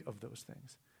think of those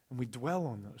things, and we dwell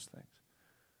on those things.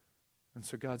 And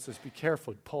so God says, be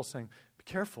careful. Paul's saying, be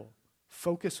careful.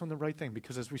 Focus on the right thing,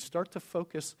 because as we start to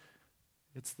focus,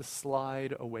 it's the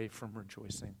slide away from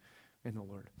rejoicing in the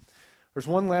Lord. There's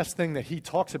one last thing that he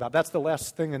talks about. That's the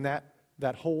last thing in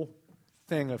that whole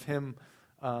thing of him,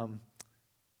 kind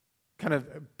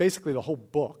of basically the whole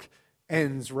book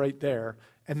ends right there.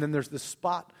 And then there's this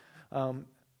spot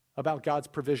about God's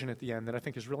provision at the end that I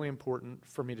think is really important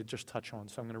for me to just touch on,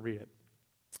 so I'm going to read it.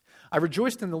 I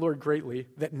rejoiced in the Lord greatly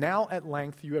that now at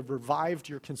length you have revived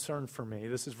your concern for me.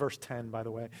 This is verse 10, by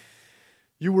the way.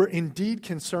 You were indeed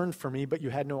concerned for me, but you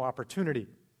had no opportunity.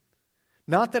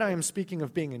 Not that I am speaking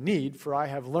of being in need, for I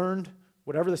have learned,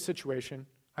 whatever the situation,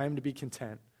 I am to be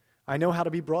content. I know how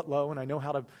to be brought low, and I know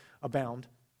how to abound.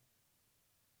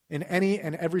 In any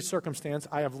and every circumstance,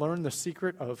 I have learned the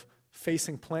secret of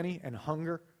facing plenty and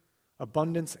hunger,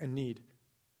 abundance and need.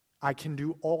 I can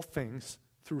do all things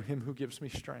through him who gives me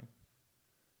strength.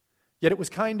 Yet it was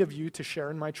kind of you to share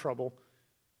in my trouble.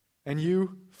 And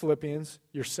you, Philippians,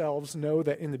 yourselves know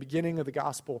that in the beginning of the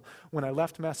gospel, when I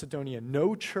left Macedonia,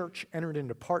 no church entered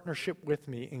into partnership with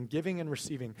me in giving and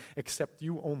receiving except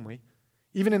you only.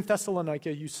 Even in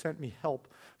Thessalonica, you sent me help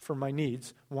for my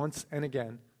needs once and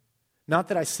again. Not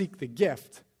that I seek the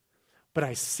gift, but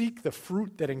I seek the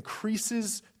fruit that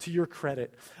increases to your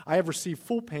credit. I have received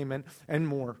full payment and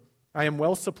more. I am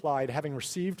well supplied, having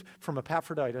received from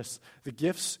Epaphroditus the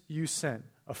gifts you sent,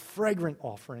 a fragrant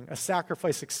offering, a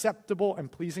sacrifice acceptable and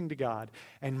pleasing to God.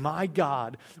 And my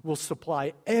God will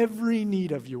supply every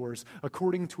need of yours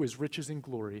according to his riches and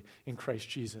glory in Christ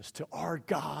Jesus. To our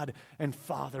God and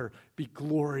Father be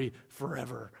glory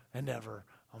forever and ever.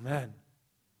 Amen.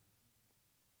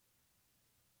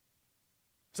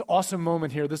 It's an awesome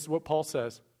moment here. This is what Paul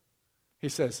says. He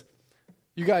says,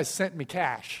 you guys sent me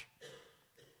cash.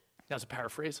 That's a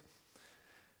paraphrase.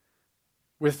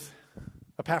 With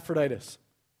Epaphroditus.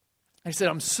 He said,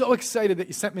 I'm so excited that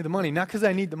you sent me the money. Not because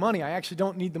I need the money. I actually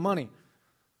don't need the money.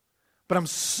 But I'm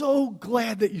so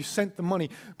glad that you sent the money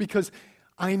because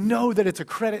I know that it's a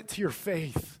credit to your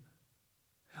faith.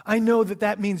 I know that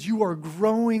that means you are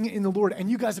growing in the Lord,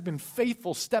 and you guys have been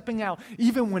faithful, stepping out,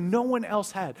 even when no one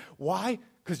else had. Why?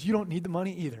 Because you don't need the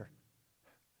money either.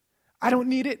 I don't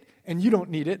need it, and you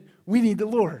don't need it. We need the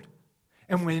Lord.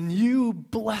 And when you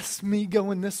bless me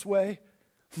going this way,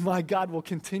 my God will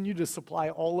continue to supply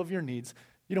all of your needs.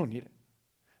 You don't need it,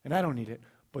 and I don't need it,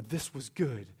 but this was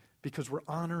good because we're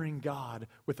honoring God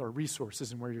with our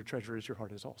resources, and where your treasure is, your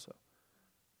heart is also.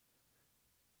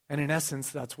 And in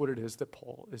essence, that's what it is that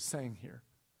Paul is saying here.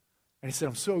 And he said,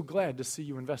 I'm so glad to see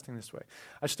you investing this way.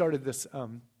 I started this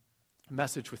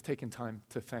message with taking time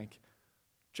to thank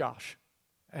Josh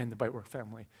and the Bitework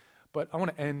family. But I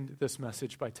want to end this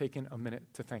message by taking a minute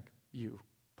to thank you,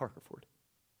 Parker Ford.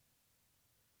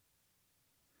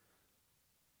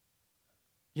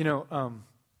 You know,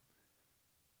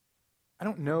 I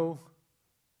don't know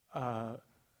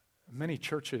many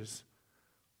churches.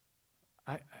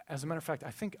 As a matter of fact,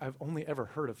 I think I've only ever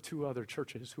heard of 2 other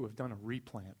churches who have done a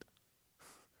replant.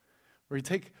 Where you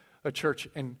take a church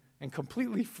and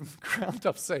completely from the ground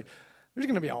up say, there's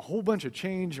going to be a whole bunch of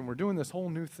change and we're doing this whole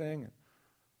new thing.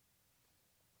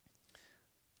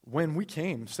 When we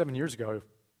came 7 years ago,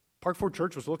 Parker Ford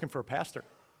Church was looking for a pastor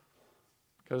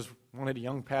because we wanted a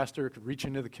young pastor who could reach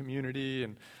into the community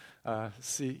and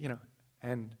see,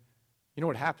 and you know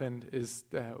what happened is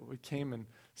that we came and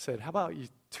said, how about you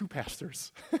 2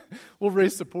 pastors? We'll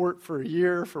raise support for a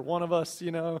year for one of us,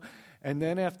 and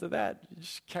then after that, you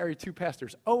just carry 2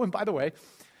 pastors. Oh, and by the way,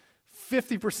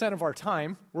 50% of our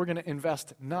time, we're going to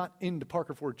invest not into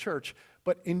Parker Ford Church,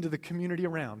 but into the community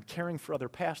around, caring for other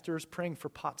pastors, praying for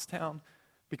Pottstown,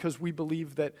 because we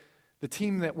believe that the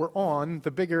team that we're on,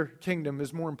 the bigger kingdom,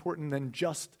 is more important than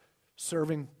just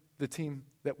serving the team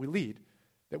that we lead.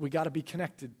 That we got to be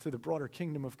connected to the broader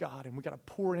kingdom of God, and we got to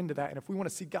pour into that. And if we want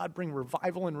to see God bring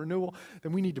revival and renewal,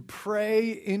 then we need to pray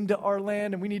into our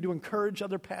land, and we need to encourage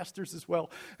other pastors as well.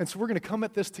 And so we're going to come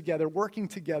at this together, working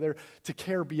together to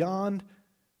care beyond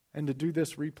and to do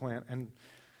this replant. And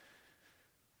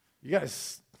you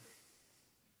guys,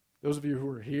 those of you who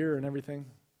are here and everything,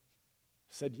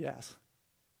 said yes.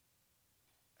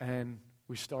 And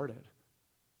we started.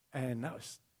 And that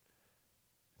was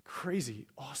crazy,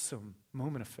 awesome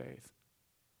moment of faith.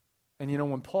 And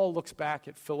when Paul looks back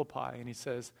at Philippi and he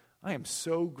says, I am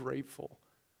so grateful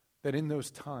that in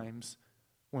those times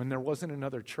when there wasn't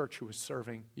another church who was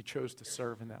serving, he chose to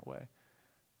serve in that way.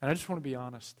 And I just want to be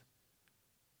honest.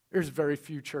 There's very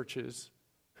few churches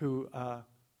who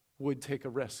would take a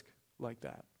risk like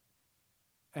that.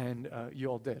 And you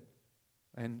all did.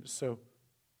 And so,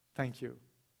 thank you.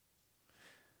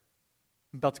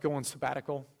 I'm about to go on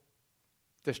sabbatical.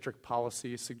 District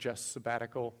policy suggests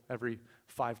sabbatical every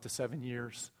 5 to 7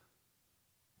 years,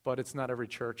 but it's not every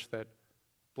church that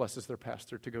blesses their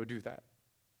pastor to go do that.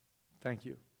 Thank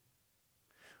you.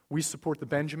 We support the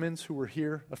Benjamins who were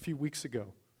here a few weeks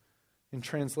ago. In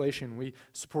translation, we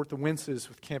support the Winces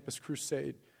with Campus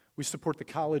Crusade. We support the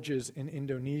colleges in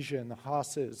Indonesia and the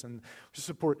Hasses, and we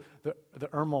support the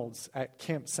Ermolds at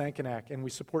Camp Sankanak, and we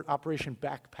support Operation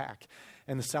Backpack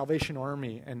and the Salvation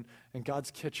Army and God's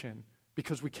Kitchen,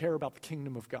 because we care about the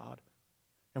kingdom of God.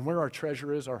 And where our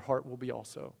treasure is, our heart will be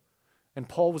also. And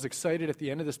Paul was excited at the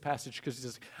end of this passage because he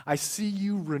says, I see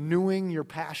you renewing your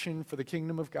passion for the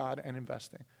kingdom of God and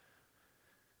investing.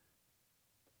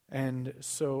 And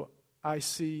so I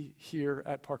see here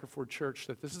at Parker Ford Church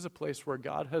that this is a place where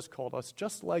God has called us,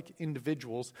 just like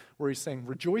individuals, where he's saying,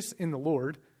 rejoice in the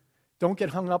Lord. Don't get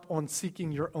hung up on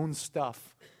seeking your own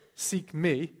stuff. Seek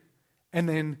me, and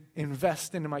then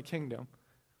invest into my kingdom.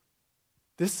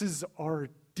 This is our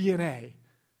DNA.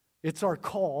 It's our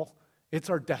call. It's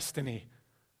our destiny.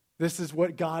 This is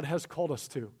what God has called us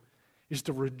to, is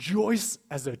to rejoice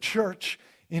as a church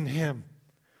in him.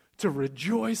 To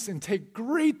rejoice and take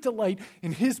great delight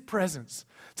in his presence.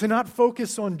 To not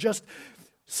focus on just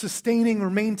sustaining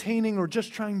or maintaining or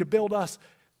just trying to build us.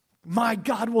 My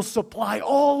God will supply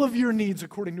all of your needs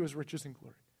according to his riches and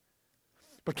glory.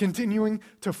 But continuing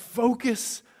to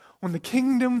focus on the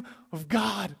kingdom of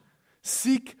God.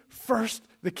 Seek first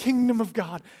the kingdom of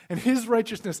God and his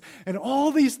righteousness, and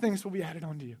all these things will be added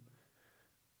unto you.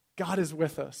 God is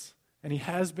with us, and he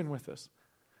has been with us.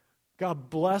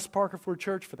 God bless Parker Ford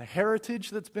Church for the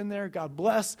heritage that's been there. God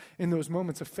bless in those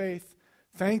moments of faith.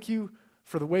 Thank you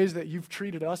for the ways that you've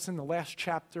treated us in the last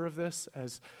chapter of this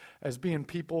as being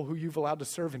people who you've allowed to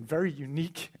serve in very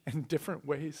unique and different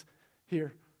ways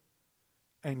here.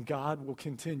 And God will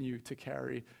continue to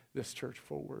carry this church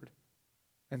forward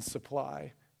and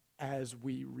supply as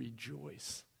we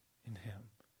rejoice in him.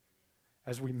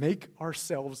 As we make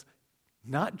ourselves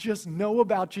not just know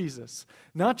about Jesus,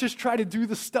 not just try to do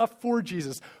the stuff for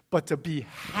Jesus, but to be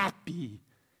happy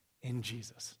in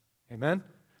Jesus. Amen?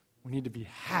 We need to be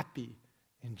happy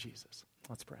in Jesus.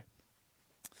 Let's pray.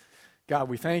 God,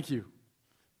 we thank you.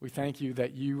 We thank you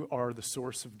that you are the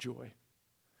source of joy.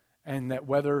 And that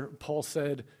whether Paul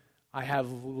said, I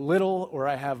have little or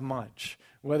I have much,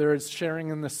 whether it's sharing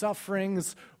in the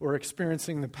sufferings or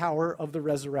experiencing the power of the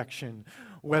resurrection,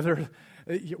 whatever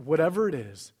it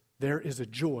is, there is a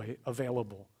joy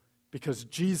available because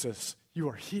Jesus, you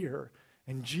are here,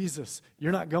 and Jesus,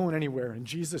 you're not going anywhere, and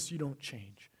Jesus, you don't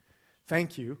change.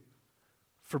 Thank you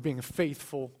for being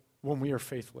faithful when we are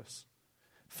faithless.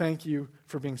 Thank you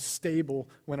for being stable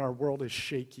when our world is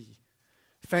shaky.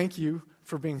 Thank you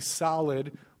for being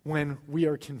solid when we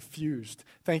are confused.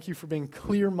 Thank you for being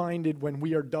clear-minded when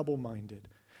we are double-minded.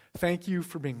 Thank you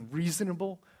for being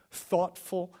reasonable,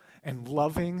 thoughtful, and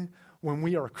loving when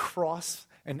we are cross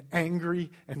and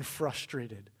angry and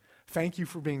frustrated. Thank you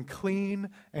for being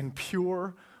clean and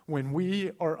pure when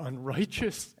we are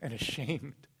unrighteous and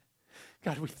ashamed.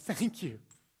 God, we thank you.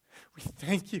 We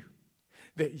thank you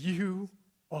that you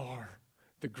are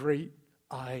the great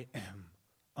I am,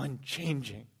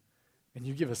 unchanging, and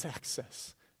you give us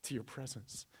access to your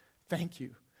presence. Thank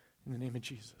you in the name of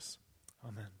Jesus.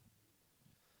 Amen.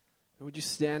 Would you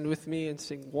stand with me and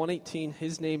sing 118,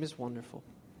 His Name is Wonderful.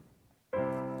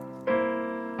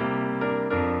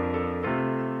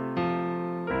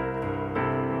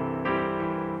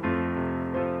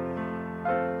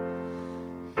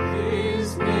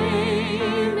 His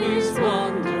name is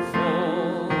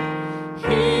wonderful.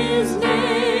 His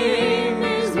name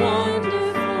is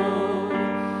wonderful.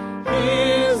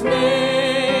 His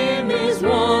name is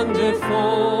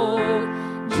wonderful.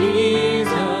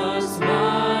 Jesus,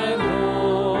 my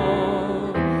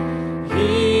Lord.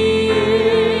 He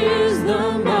is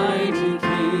the mighty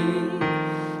King,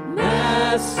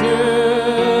 Master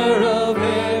of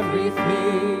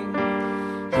everything.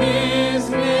 His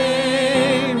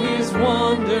name is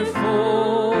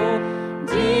wonderful,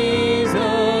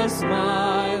 Jesus,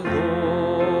 my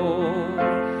Lord.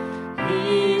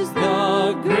 He's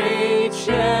the great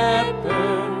shepherd,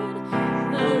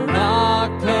 the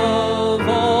rock of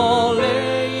all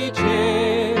ages,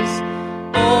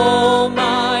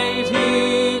 Almighty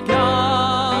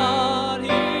God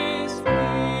is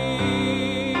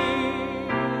He.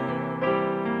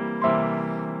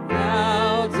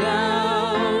 Bow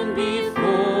down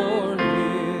before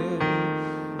Him,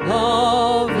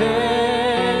 love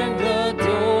and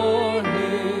adore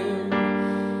Him.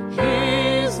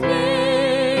 His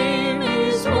name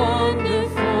is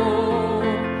wonderful,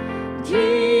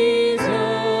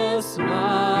 Jesus,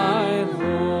 my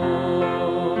Lord.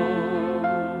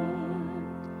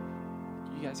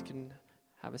 You guys can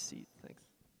have a seat. Thanks.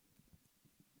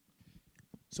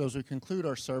 So as we conclude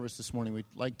our service this morning, we'd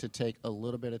like to take a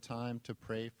little bit of time to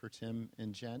pray for Tim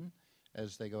and Jen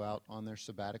as they go out on their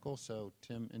sabbatical. So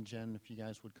Tim and Jen, if you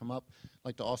guys would come up. I'd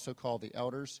like to also call the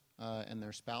elders and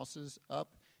their spouses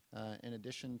up, in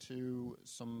addition to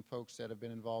some folks that have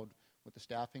been involved with the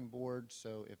staffing board.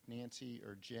 So if Nancy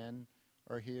or Jen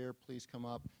are here, please come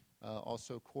up.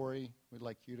 Also, Corey, we'd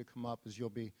like you to come up as you'll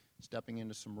be stepping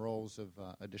into some roles of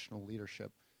additional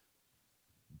leadership.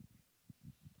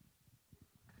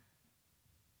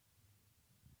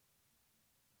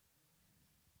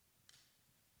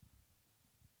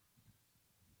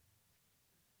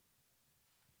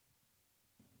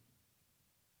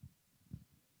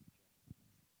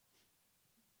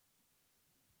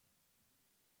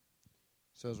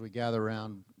 So as we gather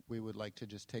around, we would like to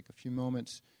just take a few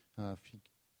moments,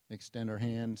 extend our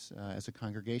hands as a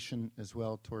congregation as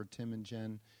well toward Tim and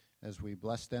Jen as we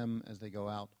bless them as they go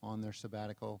out on their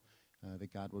sabbatical,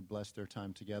 that God would bless their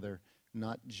time together,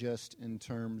 not just in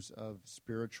terms of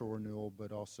spiritual renewal,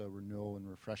 but also renewal and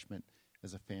refreshment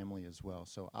as a family as well.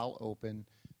 So I'll open,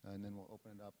 and then we'll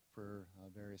open it up for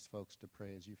various folks to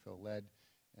pray as you feel led.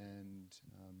 And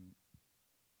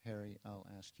Harry, I'll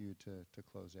ask you to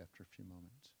close after a few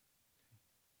moments.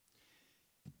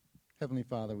 Heavenly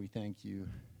Father, we thank you,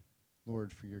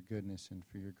 Lord, for your goodness and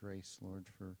for your grace, Lord,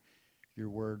 for your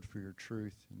word, for your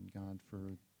truth, and God,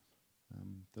 for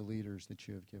the leaders that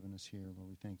you have given us here. Lord,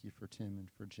 we thank you for Tim and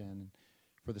for Jen and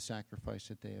for the sacrifice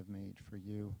that they have made for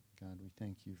you. God, we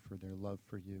thank you for their love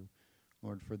for you.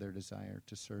 Lord, for their desire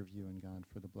to serve you, and God,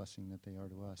 for the blessing that they are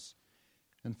to us.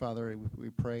 And Father, we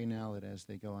pray now that as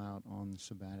they go out on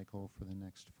sabbatical for the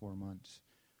next 4 months,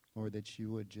 Lord, that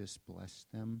you would just bless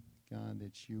them, God,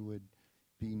 that you would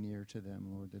be near to them,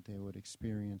 Lord, that they would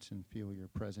experience and feel your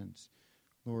presence.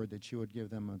 Lord, that you would give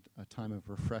them a time of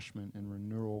refreshment and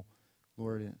renewal,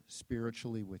 Lord,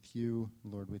 spiritually with you,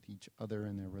 Lord, with each other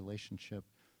and their relationship,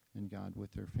 and God,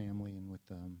 with their family and with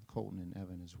Colton and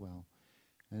Evan as well.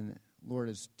 And Lord,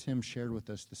 as Tim shared with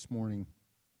us this morning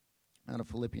out of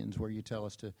Philippians, where you tell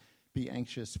us to be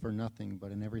anxious for nothing,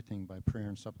 but in everything by prayer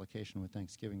and supplication with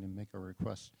thanksgiving to make our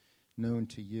requests known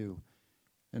to you.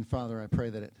 And Father, I pray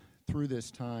that through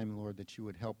this time, Lord, that you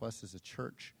would help us as a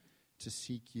church to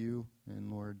seek you, and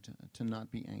Lord, to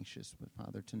not be anxious, but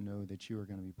Father, to know that you are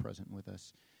going to be present with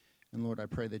us. And Lord, I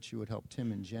pray that you would help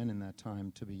Tim and Jen in that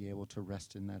time to be able to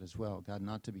rest in that as well. God,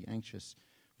 not to be anxious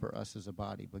for us as a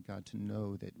body, but God, to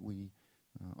know that we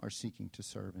are seeking to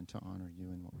serve and to honor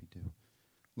you in what we do.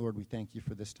 Lord, we thank you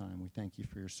for this time. We thank you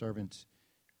for your servants.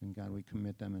 And God, we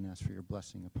commit them and ask for your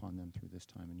blessing upon them through this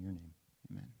time in your name.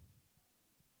 Amen.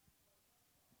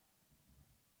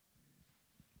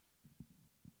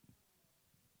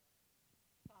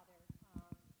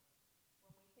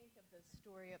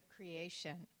 Story of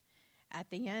creation. At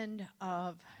the end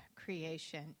of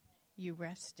creation, you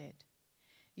rested.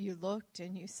 You looked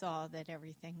and you saw that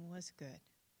everything was good.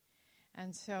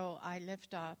 And so I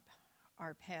lift up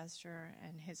our pastor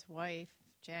and his wife,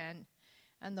 Jen,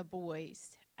 and the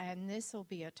boys, and this will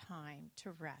be a time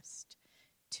to rest,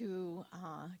 to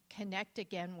connect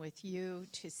again with you,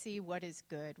 to see what is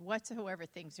good. Whatsoever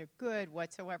things are good,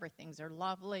 whatsoever things are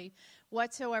lovely,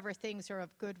 whatsoever things are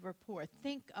of good report,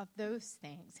 think of those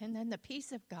things. And then the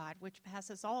peace of God, which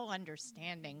passes all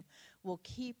understanding, will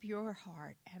keep your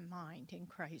heart and mind in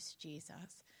Christ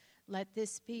Jesus. Let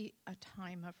this be a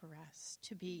time of rest,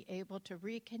 to be able to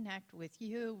reconnect with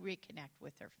you, reconnect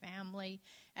with their family,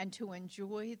 and to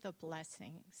enjoy the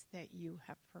blessings that you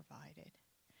have provided.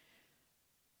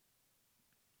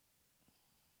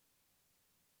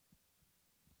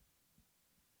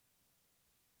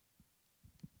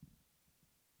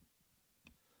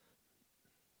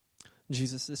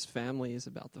 Jesus, this family is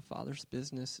about the Father's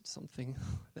business. It's something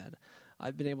that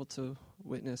I've been able to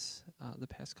witness the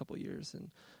past couple years,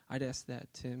 and I'd ask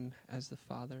that Tim, as the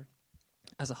father,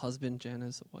 as a husband, Jen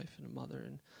as a wife and a mother,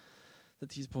 and that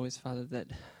these boys, Father, that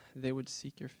they would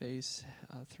seek your face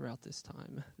throughout this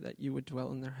time, that you would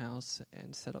dwell in their house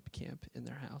and set up camp in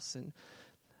their house and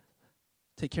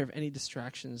take care of any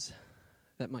distractions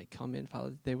that might come in, Father,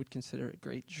 that they would consider it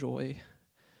great joy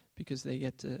because they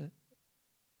get to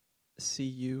see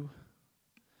you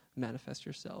manifest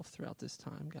yourself throughout this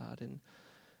time, God, and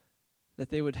that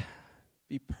they would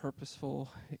be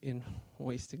purposeful in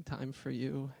wasting time for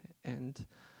you and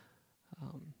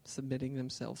submitting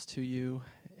themselves to you,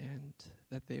 and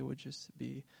that they would just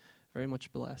be very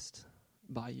much blessed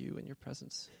by you and your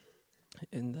presence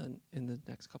in the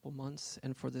next couple months,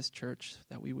 and for this church,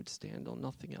 that we would stand on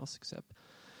nothing else except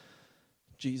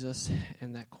Jesus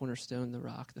and that cornerstone, the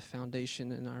rock, the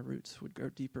foundation, and our roots would go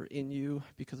deeper in you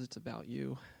because it's about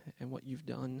you and what you've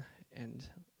done. And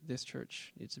this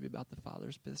church needs to be about the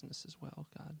Father's business as well,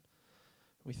 God.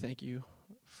 We thank you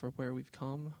for where we've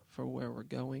come, for where we're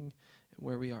going, and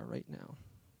where we are right now.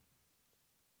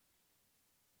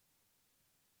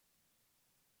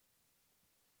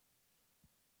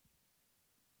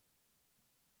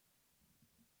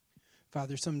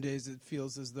 Father, some days it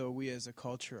feels as though we as a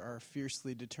culture are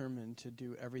fiercely determined to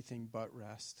do everything but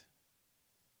rest.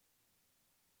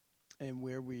 And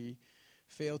where we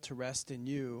fail to rest in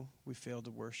you, we fail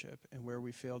to worship. And where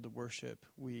we fail to worship,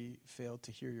 we fail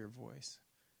to hear your voice.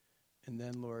 And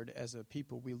then, Lord, as a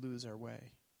people, we lose our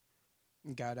way.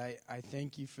 And God, I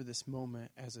thank you for this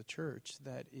moment as a church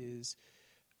that is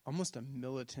almost a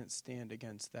militant stand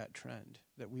against that trend,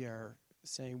 that we are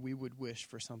saying we would wish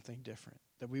for something different,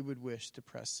 that we would wish to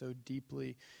press so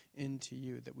deeply into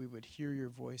you, that we would hear your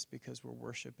voice because we're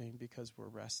worshiping, because we're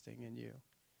resting in you.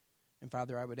 And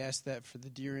Father, I would ask that for the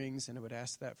Deerings, and I would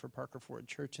ask that for Parker Ford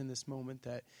Church in this moment,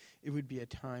 that it would be a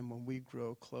time when we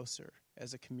grow closer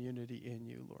as a community in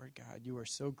you, Lord God. You are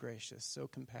so gracious, so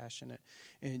compassionate,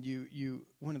 and you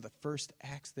one of the first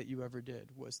acts that you ever did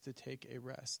was to take a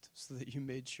rest, so that you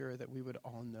made sure that we would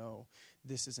all know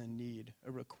this is a need, a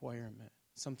requirement,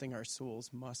 something our souls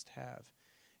must have.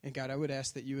 And God, I would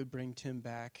ask that you would bring Tim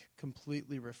back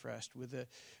completely refreshed with a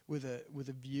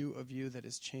view of you that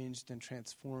is changed and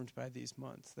transformed by these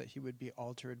months, that he would be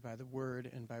altered by the word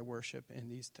and by worship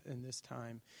in this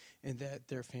time, and that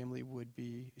their family would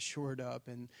be shored up,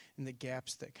 and the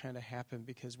gaps that kind of happen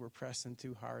because we're pressing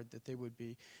too hard, that they would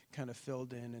be kind of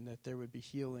filled in, and that there would be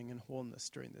healing and wholeness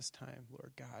during this time,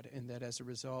 Lord God, and that as a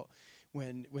result,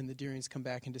 when the Deerings come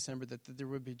back in December, that there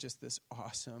would be just this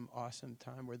awesome, awesome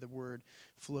time where the word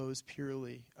flows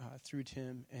purely through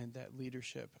Tim, and that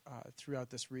leadership throughout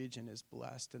this region is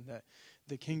blessed, and that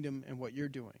the kingdom and what you're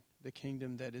doing, the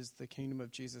kingdom that is the kingdom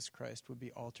of Jesus Christ, would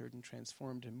be altered and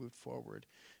transformed and moved forward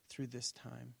through this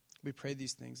time. We pray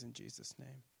these things in Jesus'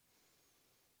 name.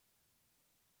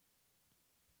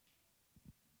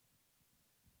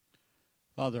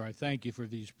 Father, I thank you for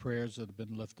these prayers that have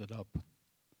been lifted up.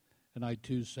 And I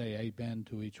too say amen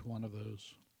to each one of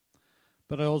those.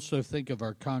 But I also think of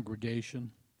our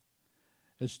congregation.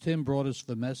 As Tim brought us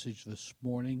the message this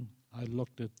morning, I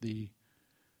looked at the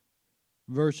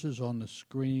verses on the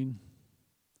screen,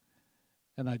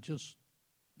 and I just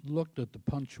looked at the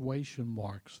punctuation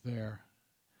marks there,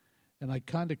 and I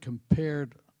kind of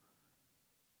compared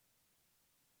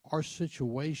our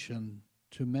situation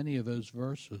to many of those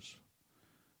verses.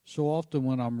 So often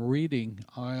when I'm reading,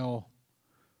 I'll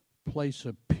place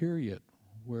a period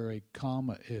where a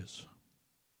comma is.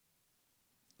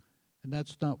 And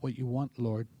that's not what you want,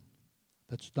 Lord.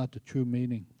 That's not the true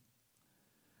meaning.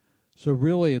 So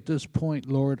really at this point,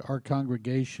 Lord, our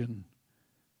congregation,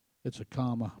 it's a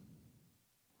comma.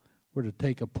 We're to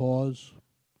take a pause.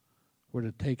 We're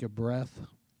to take a breath.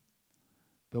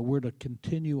 But we're to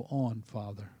continue on,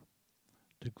 Father,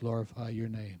 to glorify your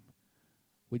name.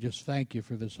 We just thank you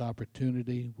for this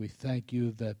opportunity. We thank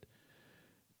you that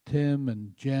Tim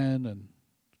and Jen and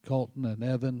Colton and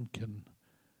Evan can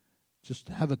just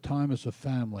have a time as a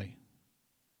family.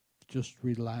 Just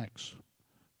relax.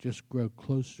 Just grow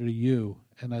closer to you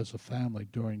and as a family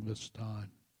during this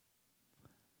time.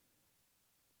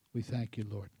 We thank you,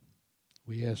 Lord.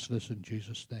 We ask this in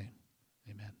Jesus' name.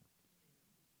 Amen.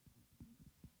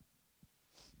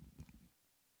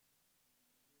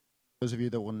 Those of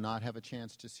you that will not have a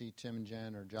chance to see Tim and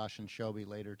Jen or Josh and Shelby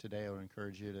later today, I would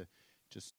encourage you to just